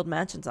islands and build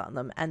mansions on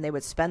them, and they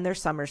would spend their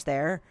summers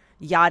there,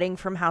 yachting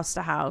from house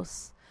to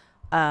house.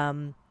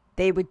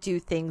 They would do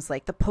things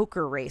like the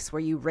poker race,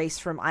 where you race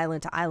from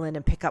island to island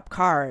and pick up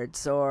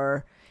cards,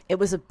 or it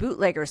was a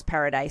bootlegger's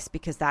paradise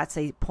because that's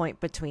a point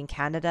between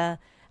Canada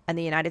and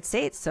the United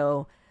States.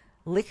 So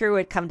liquor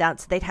would come down.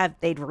 So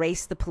they'd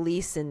race the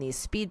police in these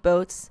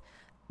speedboats.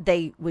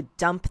 They would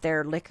dump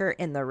their liquor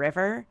in the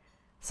river.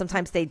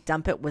 Sometimes they'd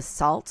dump it with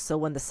salt. So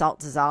when the salt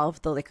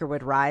dissolved, the liquor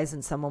would rise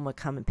and someone would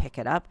come and pick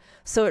it up.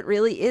 So it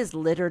really is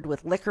littered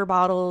with liquor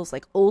bottles,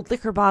 like old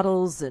liquor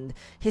bottles, and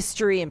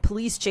history and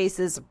police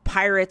chases,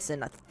 pirates,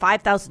 and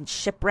 5,000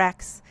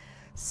 shipwrecks.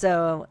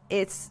 So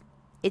it's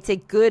a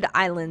good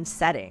island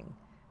setting,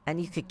 and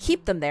you could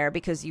keep them there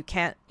because you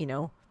can't,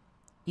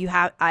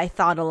 I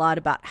thought a lot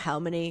about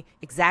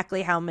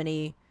exactly how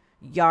many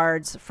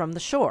yards from the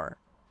shore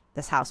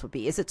this house would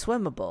be. Is it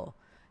swimmable?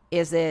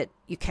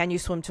 Can you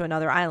swim to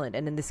another island?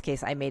 And in this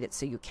case, I made it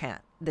so you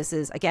can't. This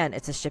is, again,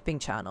 it's a shipping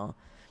channel.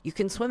 You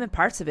can swim in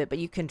parts of it, but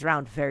you can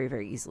drown very,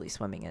 very easily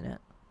swimming in it.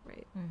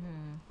 Right.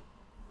 Mm-hmm.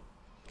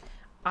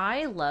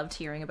 I loved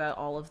hearing about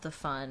all of the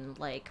fun,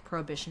 like,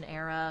 Prohibition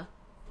era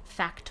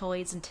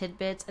factoids and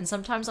tidbits. And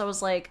sometimes I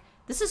was like,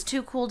 this is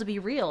too cool to be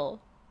real.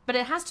 But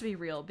it has to be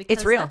real because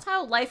it's real. That's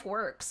how life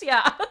works.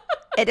 Yeah.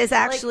 It is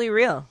actually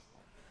real.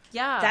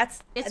 Yeah.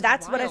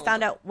 That's what I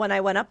found out when I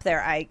went up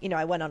there. I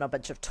went on a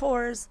bunch of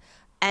tours,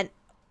 and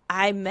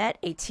I met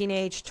a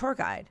teenage tour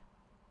guide,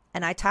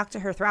 and I talked to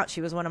her throughout.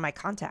 She was one of my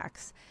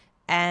contacts.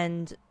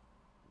 And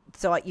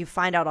so you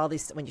find out all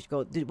these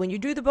when you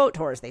do the boat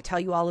tours, they tell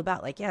you all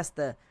about, like, yes,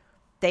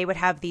 they would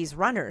have these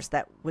runners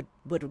that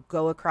would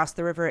go across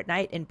the river at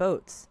night in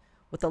boats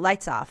with the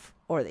lights off,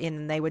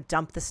 and they would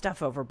dump the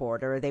stuff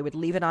overboard, or they would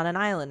leave it on an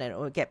island and it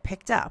would get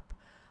picked up.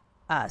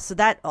 So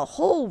that a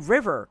whole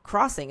river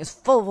crossing is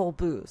full of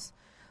booze.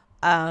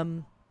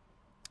 And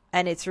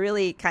it's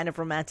really kind of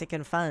romantic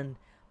and fun.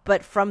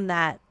 But from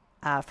that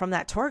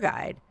tour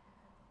guide,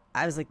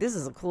 I was like, this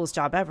is the coolest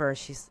job ever.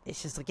 It's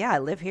just like, yeah, I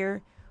live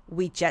here.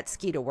 We jet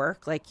ski to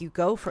work. Like, you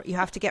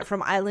have to get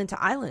from island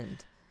to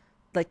island,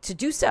 like, to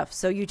do stuff.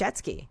 So you jet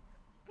ski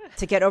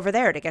to get over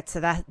there, to get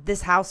to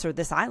this house or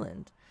this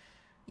island.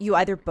 You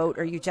either boat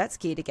or you jet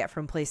ski to get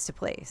from place to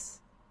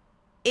place.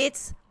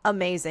 It's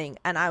amazing.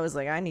 And I was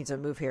like, I need to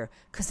move here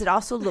because it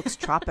also looks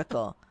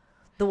tropical.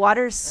 The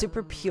water is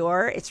super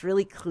pure. It's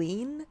really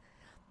clean,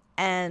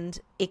 and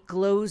it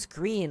glows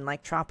green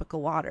like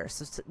tropical water.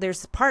 So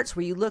there's parts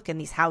where you look and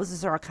these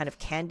houses are all kind of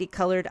candy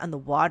colored and the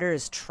water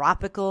is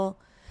tropical,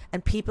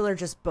 and people are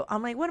just,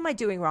 I'm like, what am I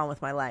doing wrong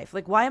with my life?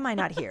 Like, why am I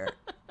not here?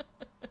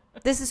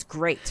 This is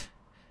great.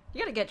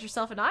 You got to get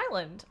yourself an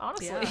island,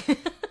 honestly. Yeah.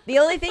 The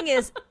only thing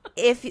is,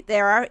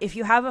 if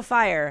you have a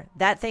fire,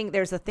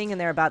 there's a thing in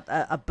there about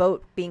a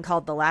boat being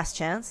called the Last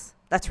Chance.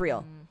 That's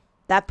real.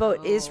 That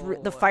boat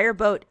the fire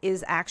boat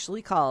is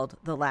actually called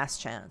the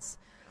Last Chance,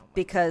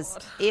 because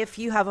if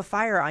you have a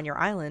fire on your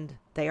island,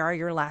 they are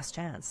your last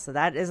chance. So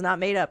that is not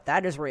made up.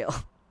 That is real.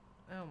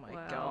 Oh my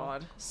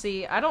God.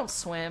 See, I don't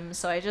swim,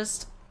 so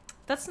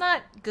that's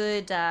not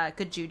good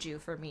juju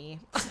for me.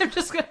 I'm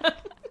just gonna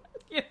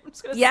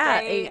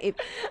stay.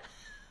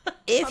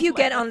 If you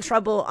get on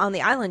trouble on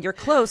the island, you're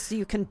close, so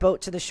you can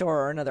boat to the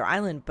shore or another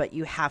island, but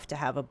you have to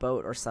have a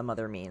boat or some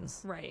other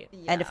means. Right.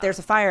 Yeah. And if there's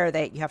a fire,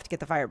 you have to get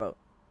the fireboat.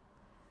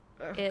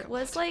 It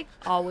was, like,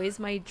 always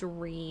my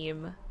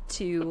dream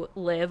to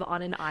live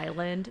on an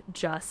island,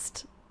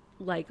 just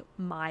like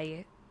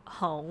my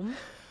home,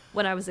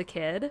 when I was a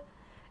kid.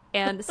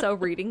 And so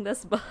reading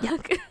this book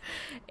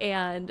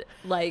and,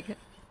 like,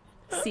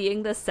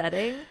 seeing the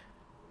setting,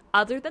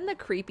 other than the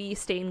creepy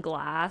stained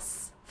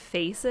glass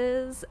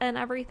faces and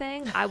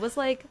everything, I was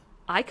like,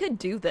 I could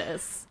do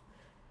this.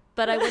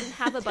 But I wouldn't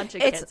have a bunch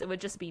of kids. It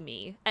would just be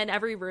me. And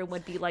every room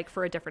would be like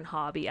for a different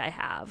hobby I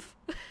have.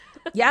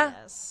 Yeah.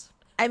 Yes.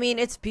 I mean,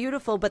 it's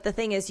beautiful, but the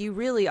thing is, you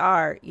really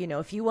are,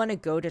 if you want to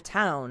go to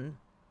town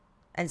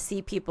and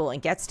see people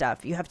and get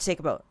stuff, you have to take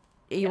a boat.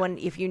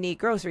 If you need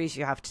groceries,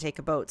 you have to take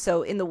a boat.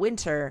 So in the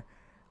winter,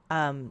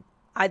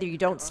 either you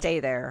don't stay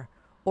there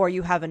or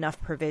you have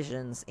enough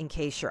provisions in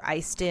case you're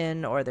iced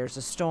in or there's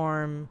a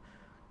storm.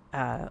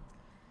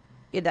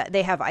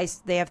 They have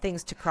ice. They have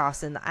things to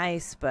cross in the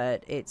ice,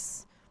 but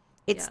it's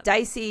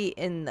dicey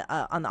on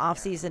the off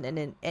season,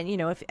 and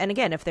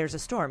if there's a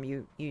storm,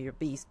 you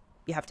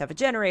have to have a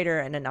generator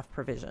and enough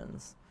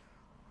provisions.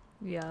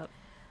 Yeah.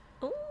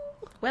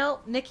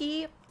 Well,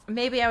 Nikki,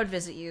 maybe I would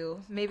visit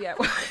you. Maybe I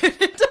would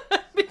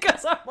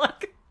because I'm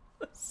like,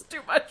 this is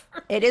too much for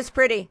me. It is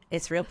pretty.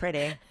 It's real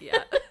pretty.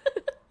 Yeah.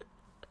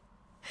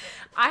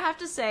 I have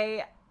to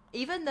say,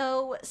 even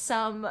though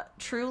some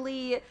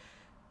truly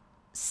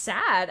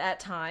sad at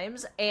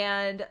times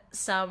and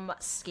some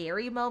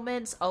scary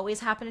moments always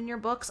happen in your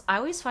books, I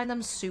always find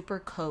them super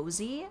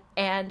cozy.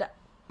 And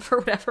for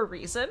whatever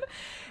reason,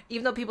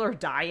 even though people are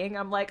dying,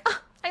 I'm like,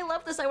 oh, I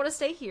love this, I want to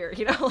stay here,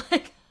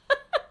 like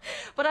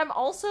but I'm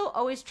also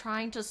always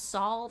trying to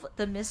solve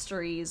the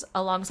mysteries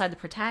alongside the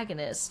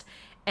protagonist,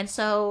 and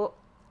so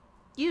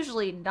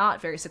usually not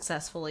very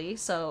successfully,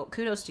 so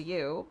kudos to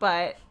you.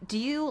 But do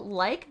you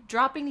like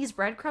dropping these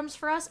breadcrumbs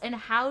for us, and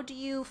how do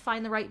you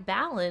find the right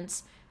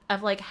balance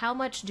of like, how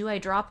much do I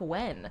drop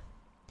when?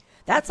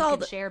 That's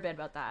all. Share a bit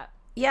about that.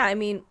 Yeah, I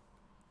mean,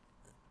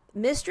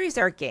 mysteries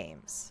are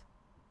games,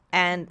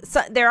 and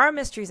so there are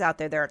mysteries out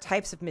there. There are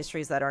types of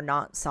mysteries that are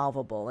not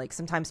solvable. Like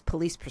sometimes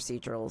police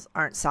procedurals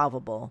aren't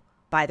solvable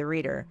by the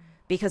reader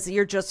because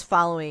you're just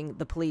following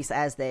the police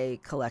as they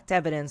collect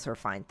evidence or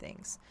find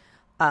things.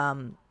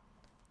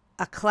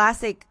 A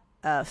classic,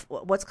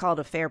 what's called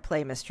a fair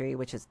play mystery,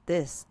 which is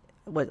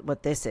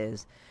what this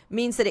is,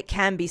 means that it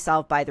can be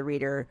solved by the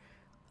reader.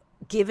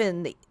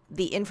 Given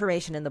the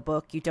information in the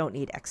book, you don't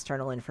need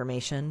external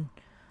information,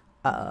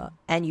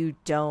 and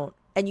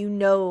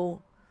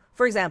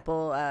for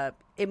example,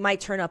 it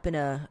might turn up in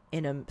a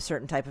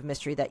certain type of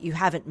mystery that you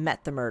haven't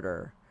met the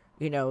murderer.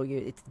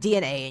 It's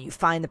DNA, and you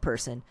find the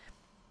person.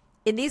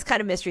 In these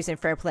kind of mysteries in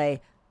fair play,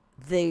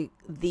 the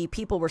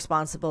people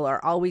responsible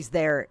are always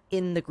there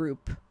in the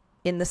group,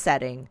 in the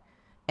setting,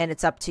 and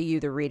it's up to you,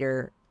 the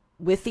reader,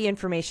 with the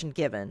information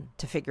given,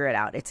 to figure it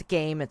out. It's a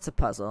game. It's a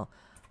puzzle.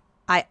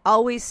 I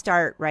always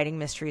start writing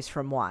mysteries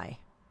from why.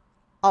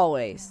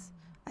 Always.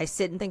 I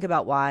sit and think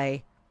about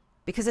why,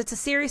 because it's a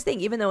serious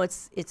thing. Even though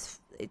it's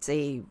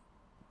a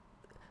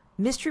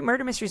mystery,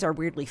 murder mysteries are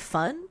weirdly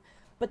fun,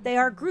 but they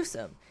are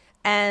gruesome,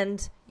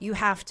 and you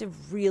have to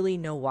really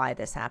know why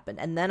this happened.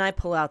 And then I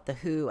pull out the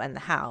who and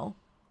the how,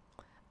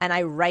 and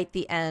I write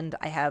the end.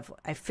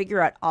 I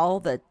figure out all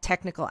the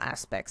technical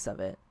aspects of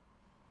it,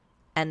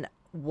 and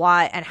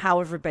why and how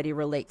everybody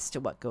relates to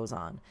what goes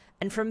on.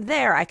 And from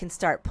there, I can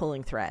start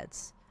pulling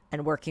threads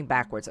and working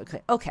backwards.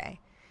 Okay,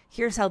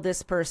 here's how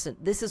this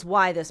is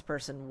why this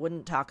person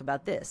wouldn't talk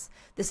about this.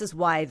 This is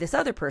why this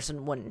other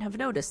person wouldn't have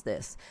noticed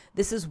this.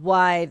 This is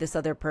why this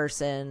other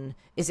person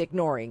is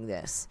ignoring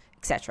this,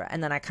 etc.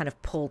 And then I kind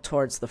of pull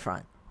towards the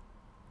front.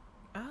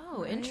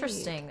 Oh, right.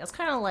 Interesting. That's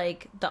kind of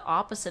like the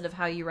opposite of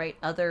how you write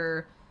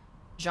other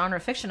genre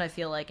fiction, I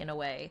feel like, in a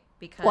way.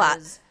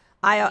 Because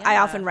I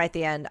often write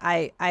the end.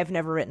 I've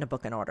never written a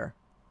book in order.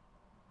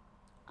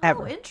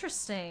 Ever. Oh,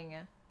 interesting.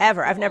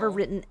 Ever. Cool. I've never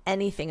written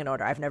anything in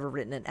order. I've never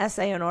written an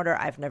essay in order.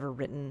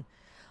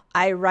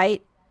 I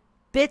write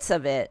bits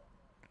of it,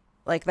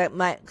 like that,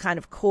 my kind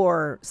of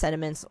core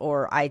sentiments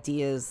or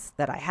ideas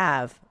that I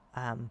have.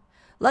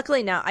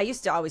 Luckily now, I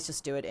used to always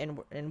just do it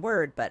in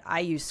Word, but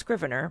I use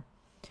Scrivener,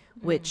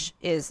 which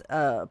is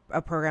a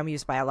program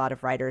used by a lot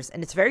of writers.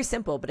 And it's very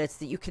simple, but it's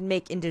that you can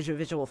make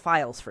individual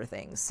files for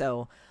things.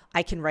 So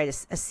I can write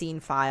a scene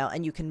file,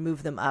 and you can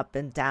move them up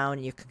and down,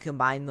 and you can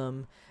combine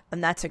them.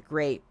 And that's a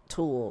great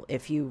tool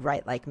if you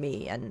write like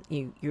me and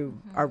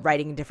you are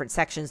writing in different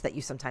sections that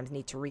you sometimes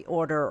need to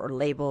reorder or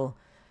label,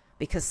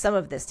 because some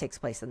of this takes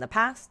place in the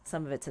past,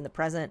 some of it's in the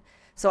present.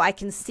 So I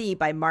can see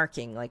by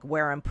marking like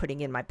where I'm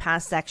putting in my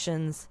past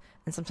sections,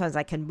 and sometimes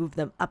I can move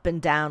them up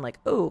and down, like,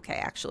 oh, okay,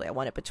 actually I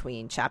want it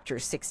between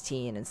chapters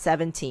 16 and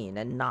 17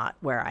 and not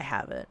where I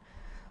have it.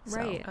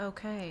 Right. So.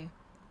 Okay.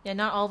 Yeah,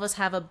 not all of us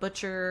have a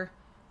butcher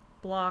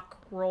block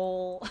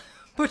roll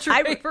butcher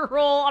paper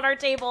roll on our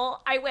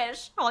table. I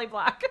wish. Holly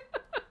Black.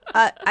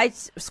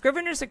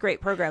 Scrivener's a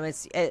great program.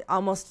 It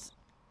almost,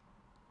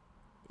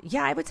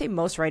 I would say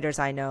most writers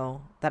I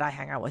know that I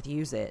hang out with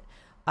use it,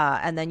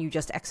 and then you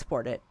just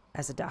export it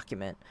as a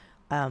document.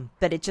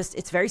 But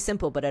it's very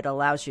simple, but it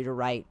allows you to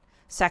write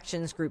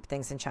sections, group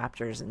things in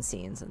chapters and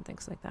scenes and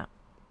things like that.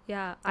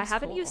 Yeah, I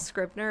haven't used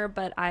Scrivener,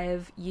 but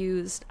I've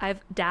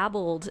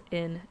dabbled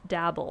in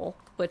Dabble,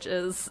 which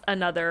is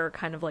another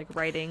kind of like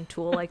writing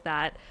tool like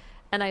that.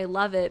 And I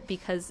love it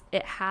because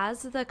it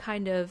has the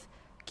kind of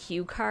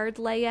cue card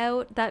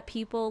layout that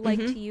people like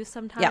to use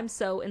sometimes. Yep.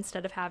 So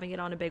instead of having it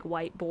on a big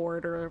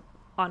whiteboard or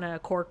on a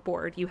cork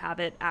board, you have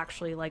it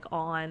actually like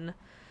on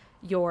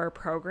your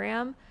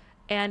program,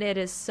 and it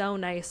is so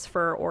nice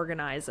for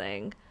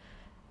organizing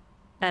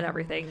and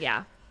everything.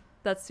 Yeah,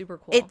 that's super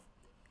cool.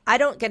 I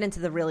don't get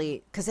into the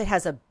really, because it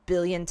has a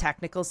billion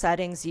technical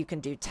settings. You can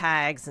do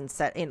tags and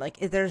set in, like,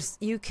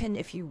 you can,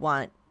 if you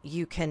want,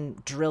 you can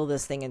drill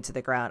this thing into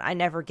the ground. I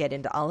never get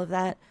into all of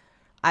that.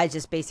 I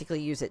just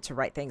basically use it to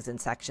write things in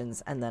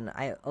sections, and then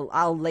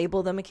I'll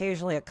label them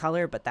occasionally a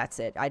color, but that's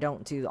it. I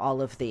don't do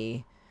all of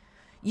the,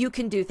 you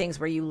can do things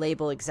where you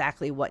label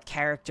exactly what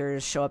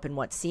characters show up in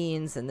what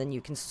scenes, and then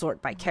you can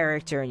sort by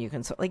character, and you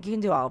can you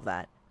can do all of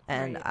that.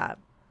 And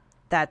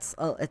that's,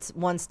 it's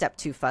one step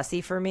too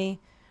fussy for me.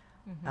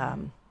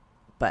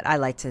 But I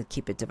like to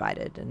keep it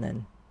divided and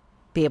then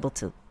be able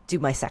to do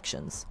my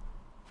sections.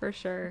 For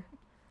sure.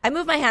 I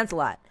move my hands a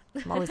lot.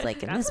 I'm always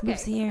like, and this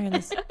moves here and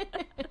this.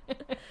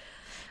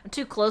 I'm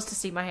too close to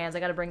see my hands. I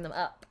got to bring them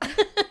up.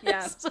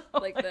 Yeah,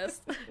 like this.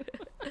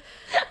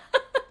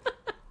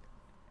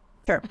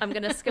 Sure. I'm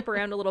going to skip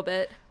around a little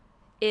bit.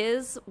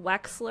 Is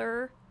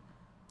Wexler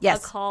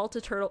Yes. a call to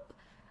turtle?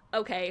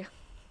 Okay.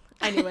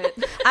 I knew it.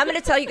 I'm going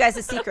to tell you guys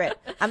a secret.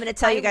 I'm going to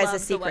tell you guys a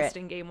loved secret. the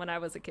Westing game when I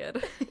was a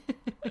kid.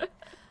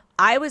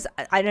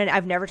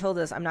 I've never told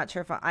this. I'm not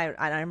sure if I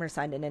never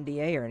signed an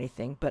NDA or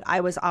anything, but I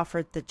was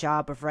offered the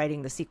job of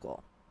writing the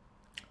sequel.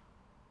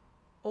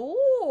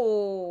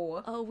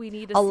 Oh, we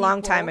need a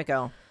long time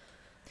ago.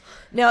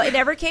 No, it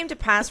never came to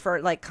pass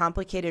for like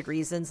complicated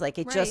reasons. Like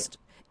it just,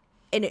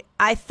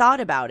 I thought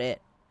about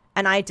it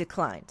and I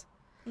declined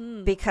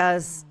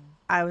because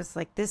I was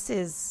like,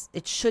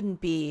 it shouldn't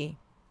be.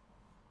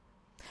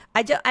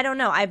 I don't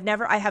know.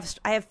 I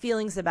have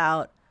feelings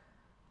about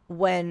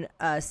when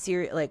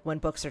when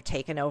books are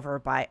taken over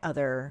by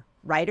other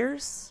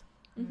writers.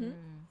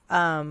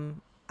 I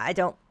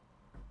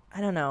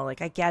don't know.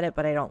 Like I get it,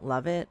 but I don't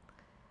love it.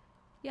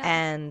 Yeah.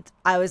 And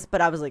I was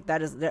like,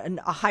 that is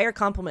a higher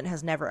compliment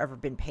has never ever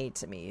been paid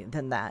to me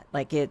than that.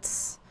 Like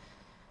it's,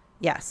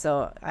 yeah.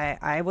 So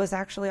I was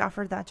actually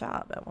offered that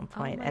job at one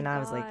point, and I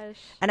was like,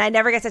 and I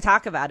never get to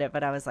talk about it,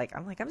 but I was like,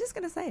 I'm just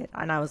gonna say it,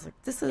 and I was like,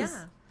 this is.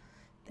 Yeah.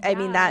 I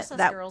mean that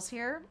girls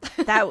here.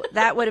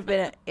 that would have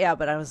been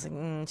but I was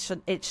like,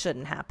 it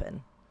shouldn't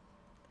happen.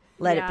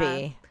 Let it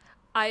be.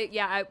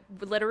 I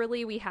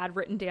literally we had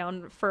written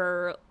down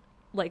for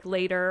like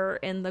later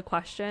in the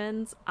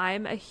questions.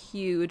 I'm a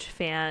huge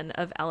fan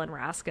of Ellen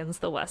Raskin's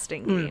The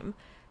Westing Game.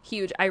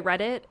 Huge. I read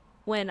it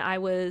when I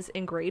was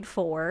in grade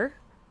 4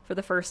 for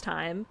the first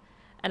time,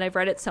 and I've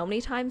read it so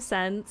many times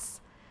since.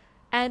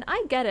 And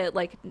I get it.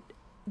 Like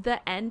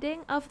the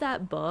ending of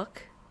that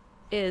book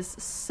is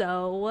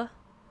so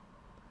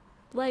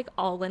like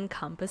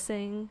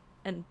all-encompassing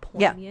and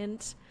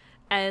poignant,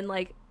 and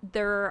like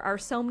there are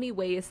so many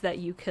ways that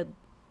you could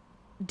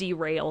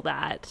derail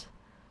that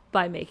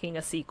by making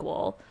a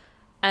sequel,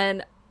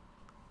 and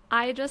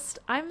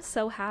I'm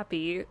so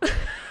happy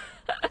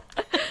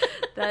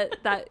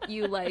that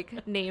you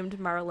like named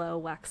Marlowe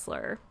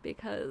Wexler,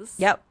 because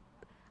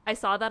I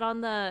saw that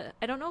on I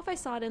don't know if I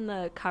saw it in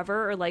the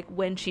cover or like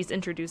when she's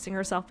introducing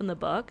herself in the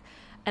book,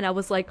 and I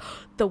was like,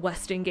 The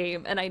Westing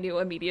Game, and I knew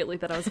immediately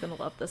that I was going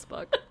to love this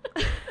book.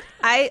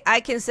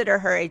 I consider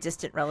her a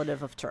distant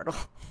relative of Turtle.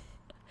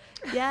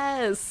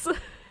 Yes.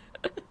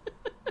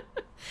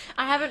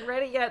 I haven't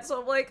read it yet,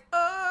 so I'm like,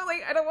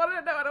 I don't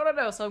want to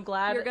know. So I'm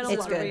glad you're going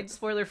to read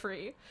spoiler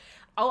free.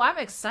 Oh, I'm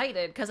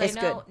excited because I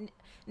know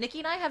Nikki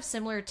and I have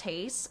similar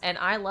tastes, and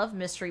I love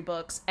mystery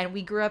books, and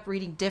we grew up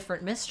reading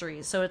different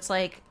mysteries, so it's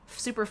like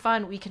super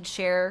fun. We can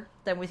share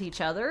them with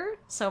each other.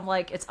 So I'm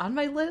like, it's on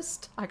my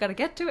list. I got to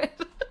get to it.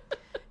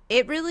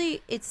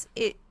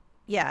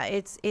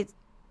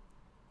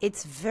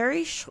 It's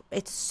very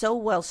it's so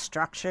well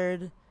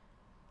structured,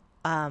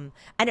 and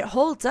it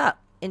holds up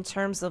in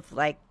terms of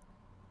like,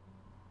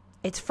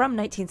 it's from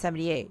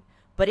 1978,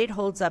 but it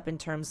holds up in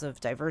terms of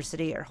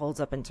diversity. It holds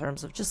up in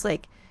terms of just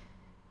like,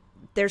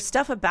 there's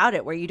stuff about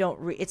it where you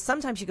don't it's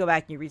sometimes you go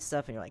back and you read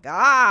stuff and you're like,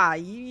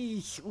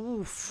 yeesh,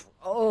 oof,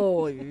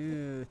 oh,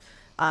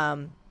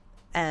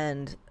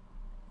 and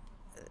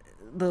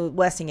the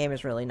Westing Game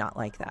is really not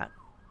like that,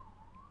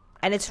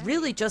 and it's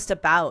really just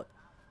about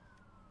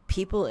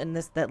people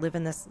that live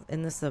in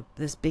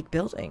this big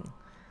building,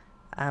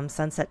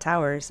 Sunset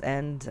Towers,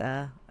 and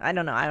I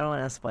don't know, I don't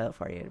want to spoil it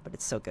for you, but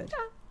it's so good.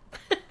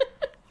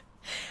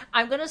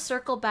 I'm gonna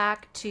circle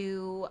back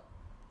to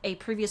a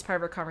previous part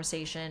of our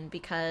conversation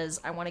because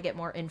I want to get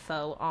more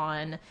info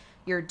on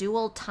your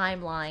dual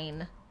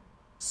timeline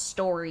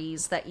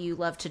stories that you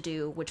love to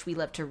do, which we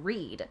love to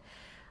read.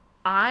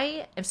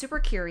 I am super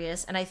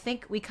curious, and I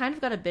think we kind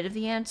of got a bit of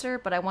the answer,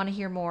 but I want to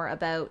hear more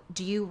about,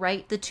 do you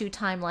write the two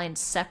timelines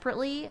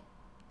separately,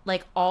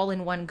 like all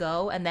in one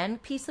go, and then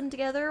piece them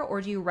together,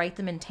 or do you write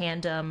them in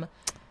tandem?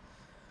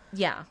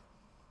 Yeah.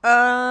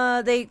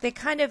 They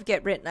kind of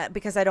get written,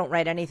 because I don't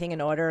write anything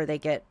in order.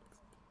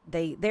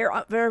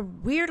 They're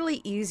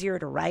weirdly easier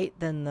to write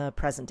than the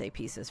present day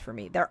pieces for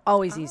me. They're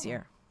always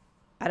easier.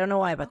 I don't know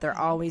why, but they're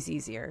always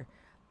easier.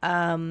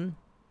 And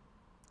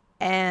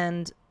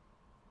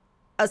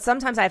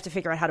sometimes I have to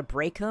figure out how to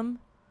break them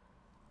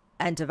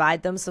and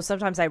divide them. So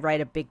sometimes I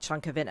write a big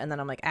chunk of it, and then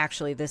I'm like,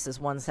 actually, this is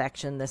one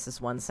section, this is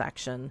one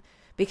section.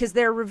 Because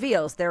they're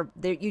reveals. They're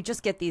you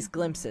just get these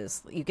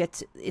glimpses.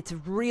 It's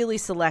really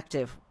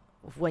selective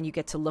when you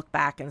get to look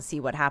back and see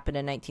what happened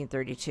in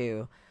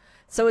 1932.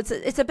 So it's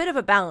a bit of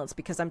a balance,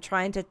 because I'm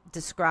trying to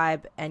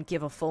describe and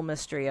give a full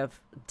mystery of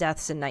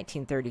deaths in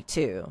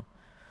 1932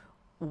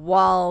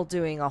 while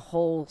doing a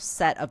whole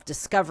set of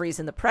discoveries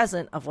in the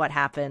present of what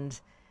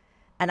happened.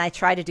 And I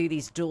try to do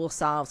these dual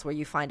solves where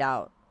you find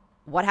out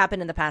what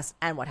happened in the past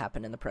and what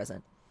happened in the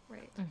present.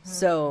 Right. Mm-hmm.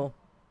 So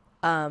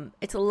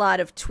it's a lot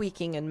of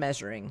tweaking and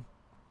measuring.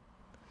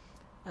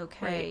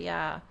 Okay, Right.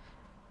 yeah.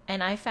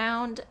 And I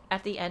found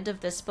at the end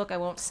of this book, I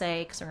won't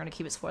say because we're going to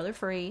keep it spoiler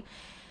free,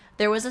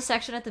 there was a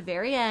section at the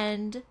very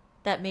end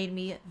that made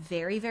me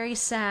very, very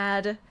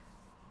sad.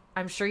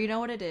 I'm sure you know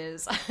what it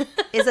is.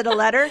 Is it a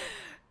letter?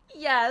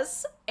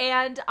 Yes.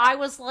 And I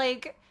was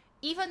like,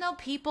 even though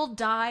people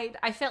died,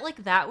 I felt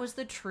like that was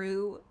the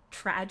true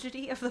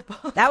tragedy of the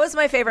book. That was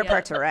my favorite Yeah.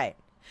 part to write.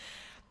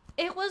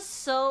 It was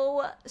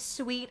so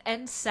sweet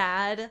and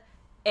sad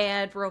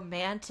and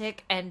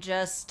romantic and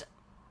just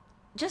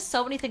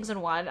so many things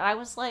in one. I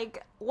was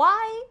like,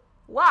 why?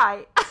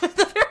 At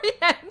the very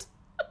end.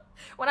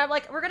 When I'm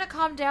like, we're going to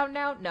calm down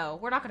now? No,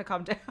 we're not going to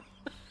calm down.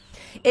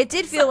 It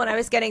did feel when I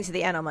was getting to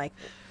the end, I'm like,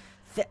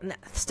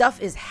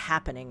 stuff is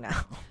happening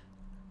now.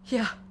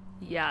 Yeah.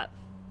 Yeah.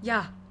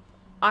 Yeah.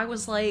 I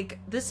was like,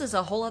 this is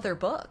a whole other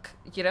book.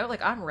 You know,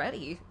 like, I'm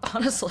ready,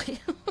 honestly.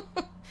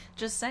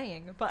 Just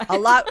saying. But A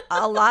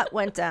lot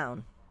went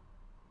down.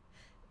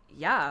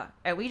 yeah.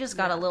 And we just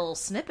got a little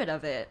snippet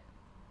of it.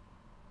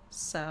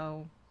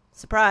 So.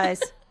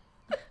 Surprise.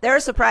 There are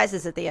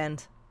surprises at the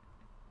end.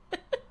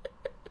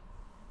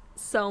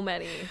 So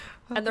many.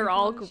 And they're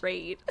all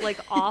great. Like,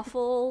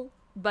 awful,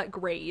 but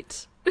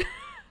great.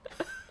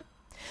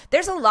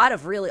 There's a lot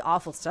of really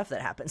awful stuff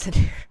that happens in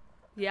here.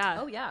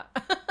 Yeah. Oh, yeah.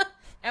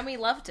 And we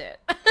loved it.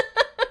 A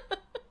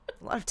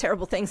lot of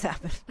terrible things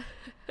happen.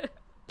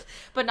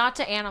 But not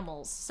to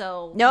animals.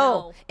 So.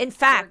 No. In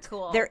fact,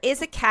 cool. there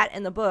is a cat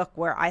in the book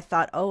where I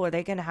thought, oh, are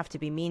they going to have to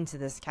be mean to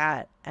this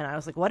cat? And I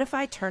was like, what if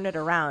I turn it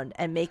around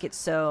and make it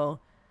so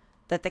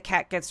that the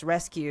cat gets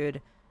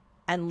rescued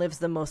and lives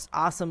the most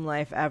awesome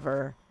life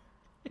ever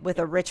with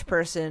a rich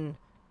person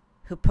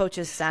who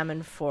poaches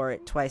salmon for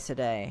it twice a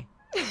day?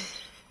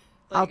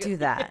 I'll do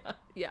that.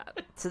 Yeah.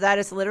 So that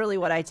is literally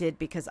what I did,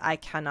 because I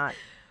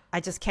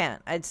just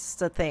can't.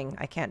 It's a thing.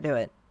 I can't do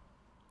it.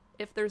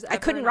 If there's ever I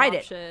couldn't an write it.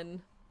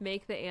 option,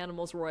 make the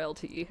animals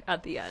royalty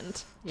at the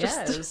end.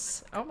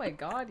 Yes. Oh, my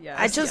God,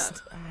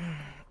 yes.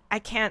 I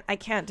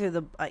can't do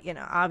the,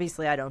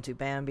 obviously I don't do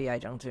Bambi. I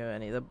don't do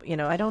any of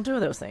the, I don't do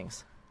those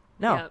things.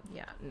 No.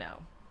 Yeah.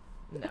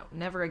 Yeah, no,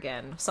 never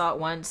again. Saw it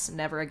once,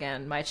 never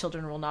again. My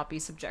children will not be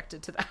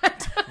subjected to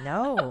that.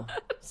 No.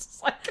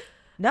 It's like,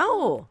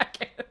 No. I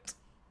can't.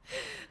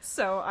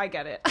 So I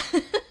get it.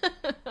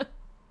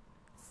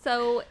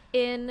 So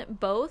in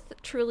both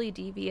Truly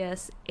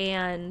Devious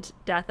and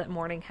Death at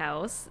Morning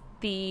House,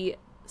 the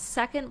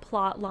second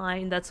plot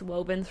line that's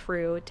woven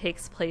through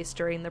takes place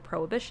during the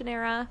Prohibition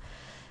era.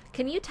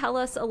 Can you tell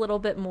us a little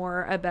bit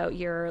more about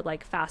your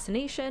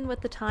fascination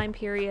with the time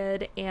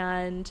period,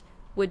 and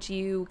would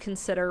you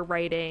consider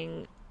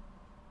writing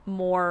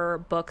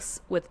more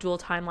books with dual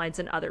timelines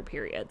in other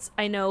periods?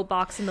 I know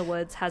Box in the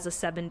Woods has a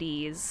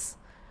 70s,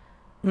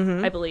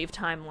 I believe,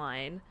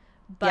 timeline.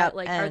 But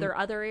Yep, are there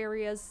other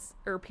areas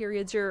or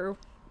periods you're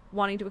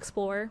wanting to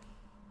explore?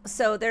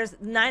 So there's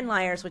Nine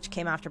Liars, which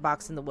came after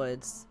Box in the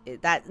Woods.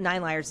 That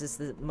Nine Liars is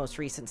the most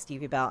recent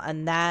Stevie Bell,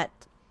 and that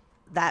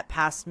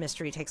past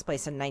mystery takes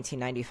place in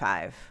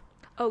 1995.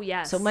 Oh,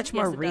 yes. So much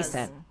more Yes, it does.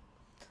 recent.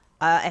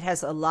 It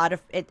has a lot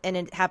of it, and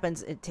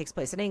it takes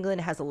place in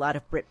England. It has a lot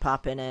of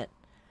Britpop in it.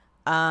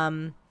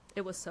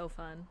 It was so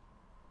fun.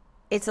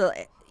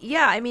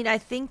 I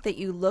think that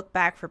you look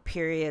back for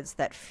periods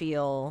that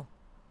feel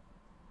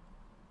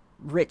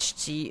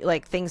rich to you,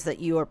 like things that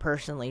you are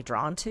personally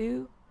drawn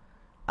to.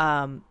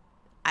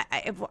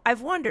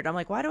 I've wondered, I'm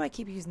like, why do I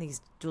keep using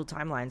these dual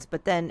timelines?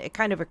 But then it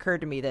kind of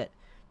occurred to me that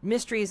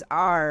mysteries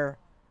are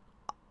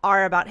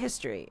about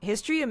history.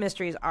 History and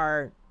mysteries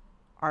are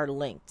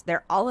linked.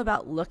 They're all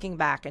about looking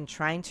back and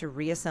trying to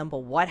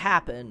reassemble what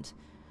happened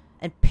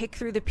and pick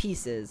through the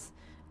pieces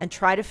and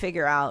try to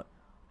figure out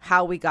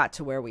how we got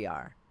to where we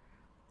are.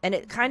 And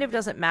it kind of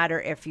doesn't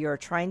matter if you're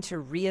trying to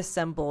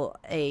reassemble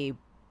a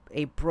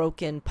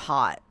broken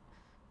pot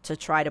to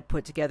try to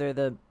put together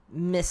the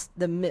myth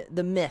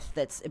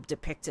that's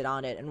depicted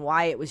on it and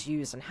why it was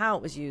used and how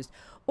it was used,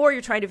 or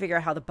you're trying to figure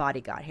out how the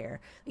body got here.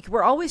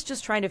 We're always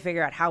just trying to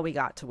figure out how we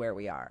got to where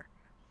we are.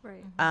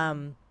 Right.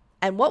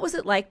 And what was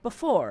it like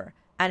before,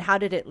 and how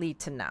did it lead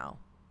to now?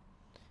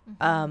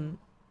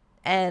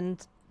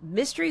 And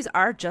mysteries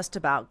are just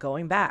about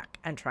going back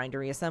and trying to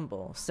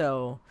reassemble.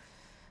 So,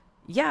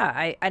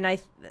 yeah,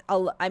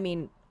 I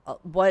mean,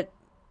 what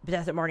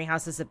Death at Morning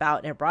House is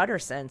about in a broader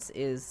sense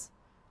is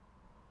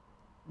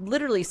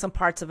literally some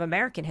parts of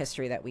American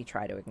history that we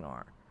try to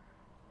ignore.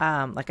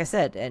 Like I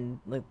said, and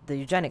like the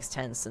eugenics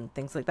tents and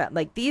things like that.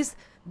 Like these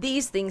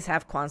things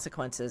have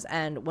consequences,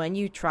 and when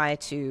you try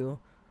to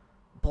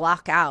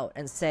block out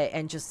and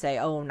just say,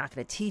 oh, I'm not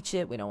going to teach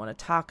it, we don't want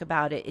to talk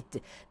about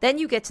it, then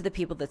you get to the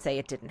people that say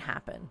it didn't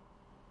happen.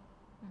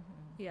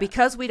 Yeah.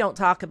 Because we don't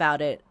talk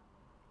about it,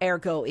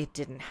 ergo it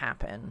didn't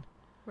happen.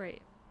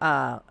 Right.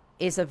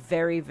 Is a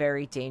very,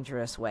 very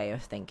dangerous way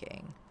of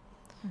thinking.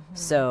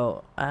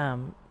 So,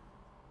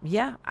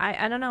 yeah,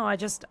 I don't know.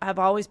 I've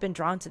always been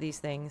drawn to these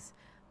things.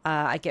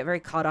 I get very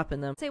caught up in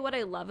them. Say what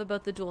I love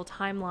about the dual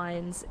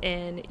timelines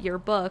in your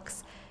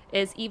books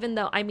is, even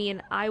though, I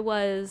mean, I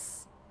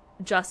was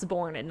just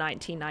born in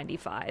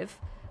 1995,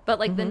 but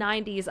like the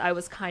 90s, I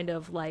was kind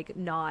of like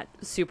not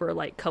super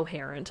like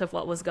coherent of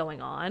what was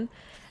going on.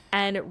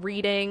 And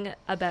reading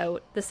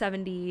about the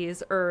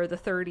 70s or the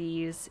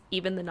 30s,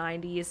 even the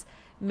 90s,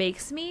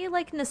 makes me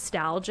like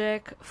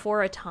nostalgic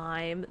for a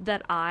time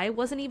that I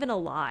wasn't even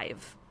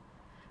alive,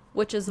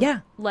 which is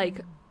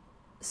like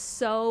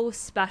so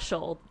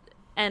special.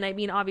 And I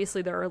mean,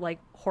 obviously there are like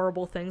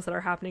horrible things that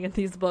are happening in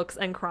these books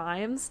and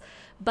crimes,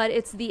 but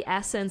it's the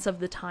essence of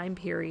the time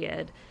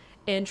period.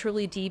 And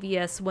Truly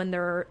Devious, when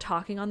they're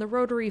talking on the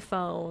rotary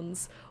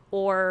phones,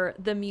 or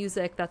the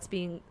music that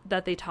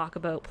they talk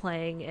about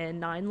playing in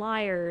Nine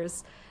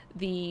Liars,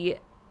 the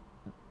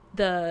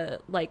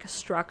like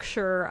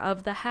structure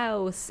of the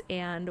house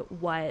and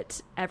what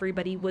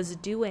everybody was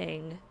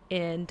doing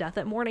in Death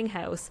at Morning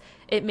House,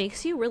 it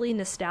makes you really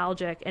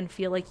nostalgic and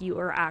feel like you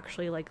are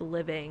actually like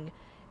living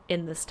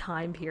in this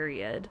time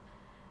period.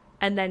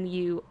 And then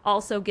you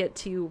also get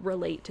to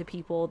relate to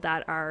people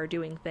that are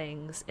doing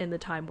things in the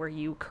time where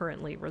you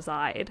currently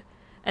reside.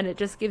 And it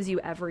just gives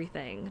you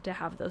everything to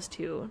have those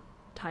two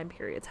time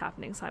periods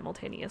happening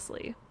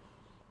simultaneously.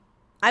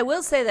 I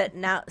will say that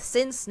now,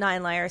 since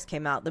Nine Liars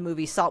came out, the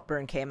movie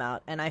Saltburn came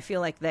out, and I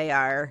feel like they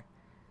are,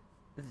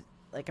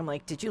 like, I'm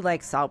like, did you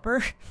like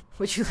Saltburn?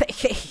 Would you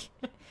like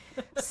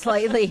a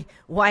slightly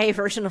YA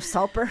version of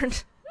Saltburn?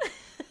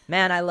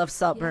 Man, I love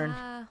Saltburn.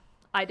 Yeah,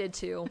 I did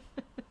too.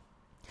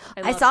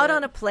 I saw it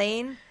on a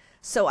plane,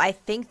 so I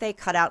think they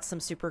cut out some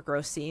super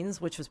gross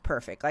scenes, which was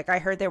perfect. Like, I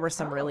heard there were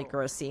some really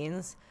gross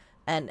scenes,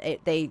 and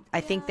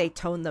I think they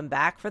toned them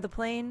back for the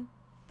plane.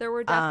 There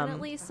were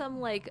definitely some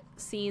like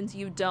scenes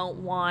you don't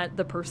want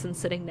the person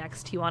sitting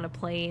next to you on a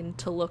plane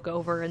to look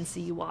over and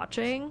see you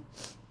watching.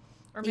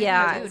 Or maybe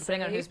you do,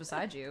 depending on who's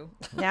beside you.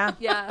 Yeah.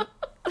 Yeah.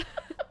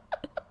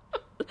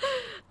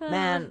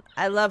 Man,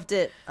 I loved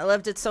it. I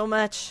loved it so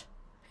much.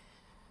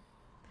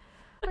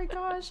 Oh my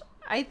gosh.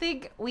 I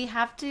think we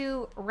have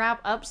to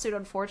wrap up soon,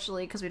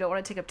 unfortunately, because we don't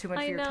want to take up too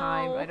much of your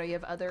time. I know you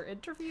have other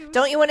interviews.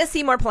 Don't you want to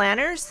see more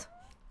planners?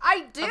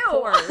 I do, of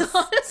course.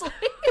 honestly.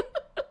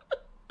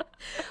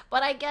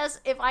 But I guess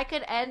if I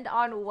could end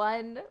on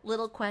one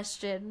little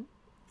question,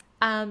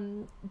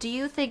 do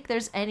you think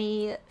there's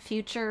any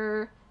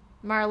future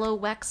Marlowe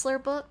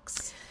Wexler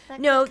books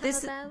that No, could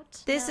come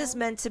about? this is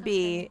meant to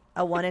be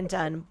a one and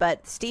done,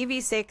 but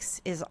Stevie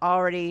 6 is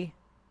already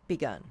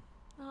begun.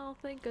 Oh,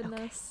 thank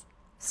goodness.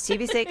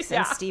 Stevie 6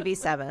 and Stevie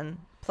 7,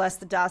 plus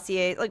the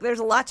dossier. Like, there's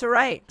a lot to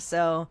write.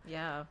 So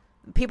Yeah.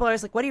 people are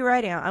always like, what are you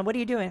writing on? What are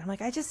you doing? I'm like,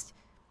 they're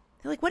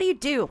like, what do you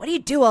do? What do you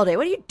do all day?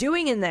 What are you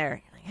doing in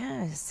there? You're like,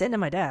 yeah, just sitting at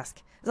my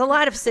desk. There's a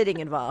lot of sitting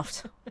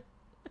involved.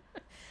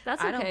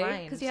 That's I don't okay,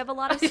 mind. because you have a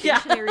lot of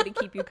stationery to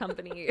keep you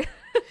company.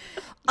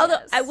 Although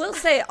I will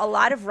say a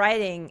lot of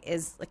writing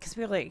is like, because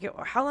people are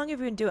like, how long have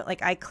you been doing?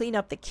 Like, I clean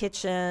up the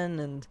kitchen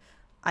and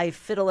I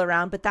fiddle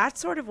around, but that's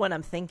sort of what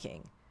I'm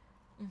thinking.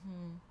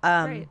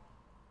 Right.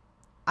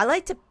 I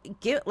like to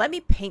let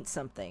me paint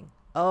something.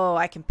 Oh,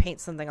 I can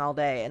paint something all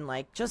day, and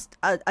like just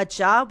a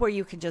job where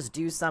you can just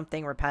do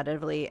something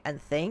repetitively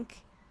and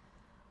think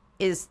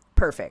is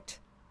perfect.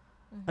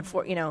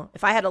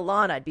 If I had a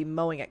lawn, I'd be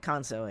mowing it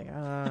constantly.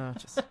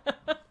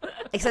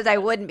 Except I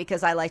wouldn't,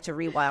 because I like to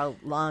rewild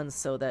lawns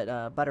so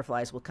that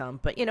butterflies will come.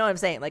 But you know what I'm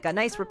saying? Like a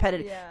nice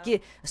repetitive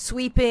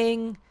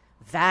sweeping,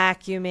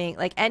 vacuuming,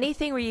 like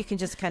anything where you can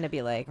just kind of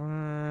be like,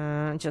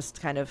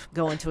 just kind of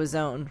go into a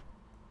zone.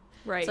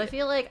 Right. So I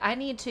feel like I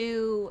need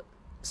to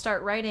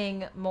start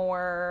writing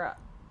more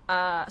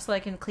so I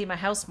can clean my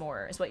house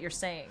more, is what you're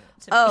saying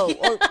to me.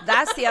 Well,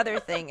 that's the other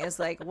thing, is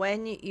like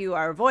when you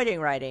are avoiding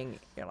writing,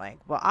 you're like,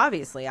 well,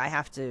 obviously I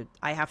have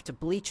to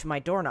bleach my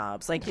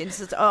doorknobs. Like, it's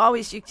just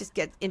always, you just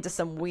get into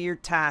some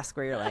weird task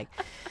where you're like,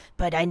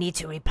 but I need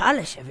to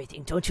repolish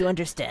everything. Don't you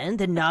understand?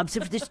 The knobs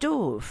of the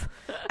stove.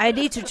 I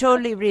need to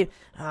totally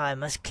I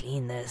must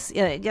clean this.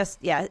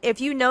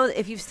 If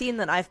you've seen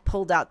that I've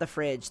pulled out the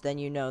fridge, then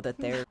you know that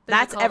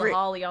that's every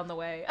Holly on the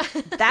way.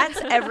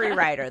 That's every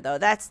writer, though.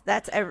 That's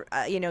every,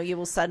 you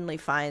will suddenly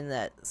find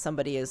that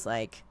somebody is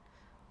like,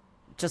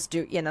 just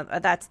do,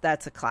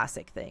 that's a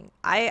classic thing.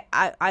 I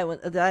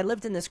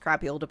lived in this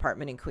crappy old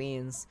apartment in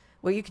Queens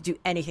where you could do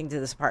anything to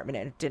this apartment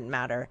and it didn't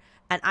matter.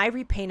 And I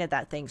repainted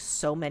that thing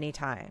so many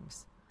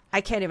times. I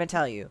can't even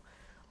tell you.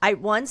 I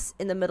once,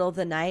 in the middle of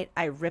the night,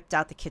 I ripped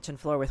out the kitchen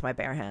floor with my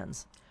bare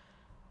hands.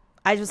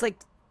 I was like,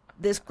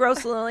 this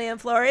gross linoleum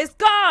floor is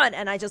gone.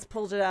 And I just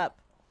pulled it up.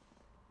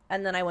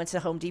 And then I went to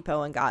Home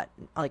Depot and got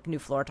like new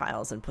floor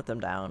tiles and put them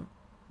down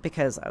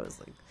because I was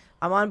like,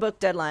 I'm on book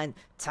deadline.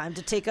 Time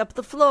to take up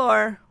the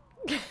floor.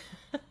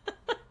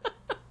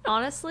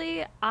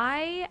 Honestly,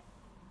 I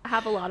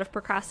have a lot of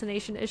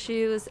procrastination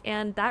issues,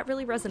 and that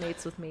really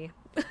resonates with me.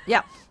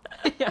 Yeah.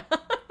 Yeah.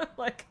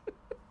 Like,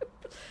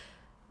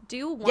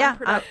 do one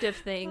productive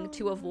thing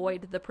to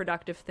avoid the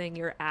productive thing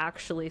you're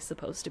actually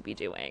supposed to be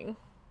doing.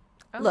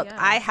 Look, yeah.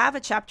 I have a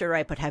chapter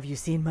right, but have you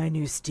seen my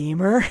new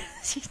steamer?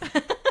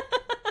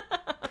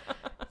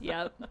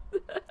 Yep.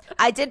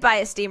 I did buy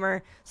a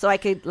steamer so I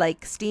could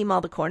like steam all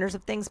the corners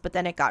of things, but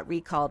then it got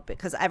recalled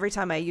because every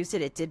time I used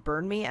it, it did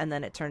burn me. And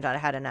then it turned out I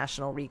had a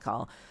national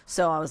recall.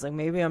 So I was like,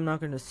 maybe I'm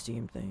not going to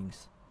steam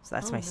things. So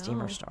that's my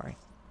steamer story.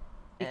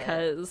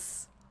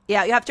 Because...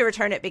 Yeah, you have to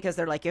return it because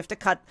they're like, you have to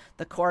cut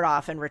the cord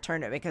off and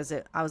return it because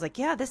I was like,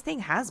 yeah, this thing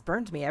has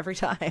burned me every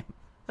time.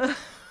 Wild.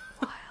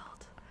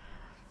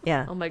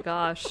 Yeah. Oh my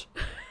gosh.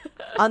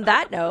 On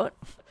that note,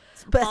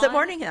 Best at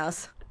Morning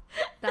House.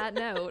 That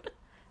note,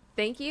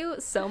 thank you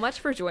so much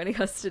for joining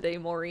us today,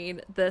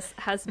 Maureen. This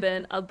has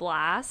been a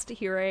blast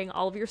hearing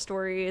all of your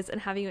stories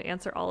and having you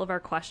answer all of our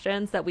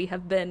questions that we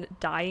have been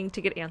dying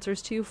to get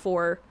answers to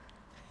for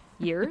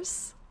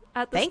years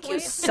at this Thank point. you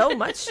so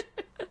much.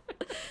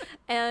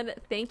 And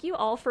thank you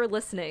all for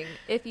listening.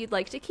 If you'd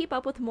like to keep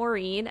up with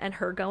Maureen and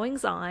her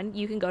goings-on,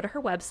 you can go to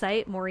her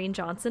website,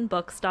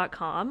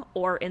 maureenjohnsonbooks.com,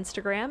 or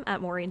Instagram at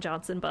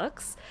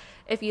maureenjohnsonbooks.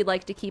 If you'd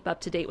like to keep up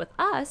to date with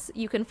us,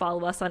 you can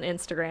follow us on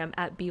Instagram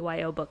at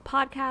BYO Book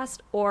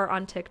Podcast or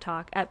on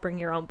TikTok at Bring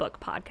Your Own Book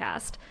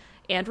Podcast.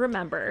 And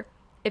remember,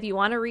 if you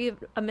want to read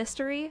a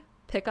mystery,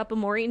 pick up a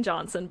Maureen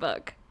Johnson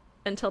book.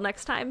 Until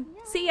next time,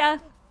 see ya!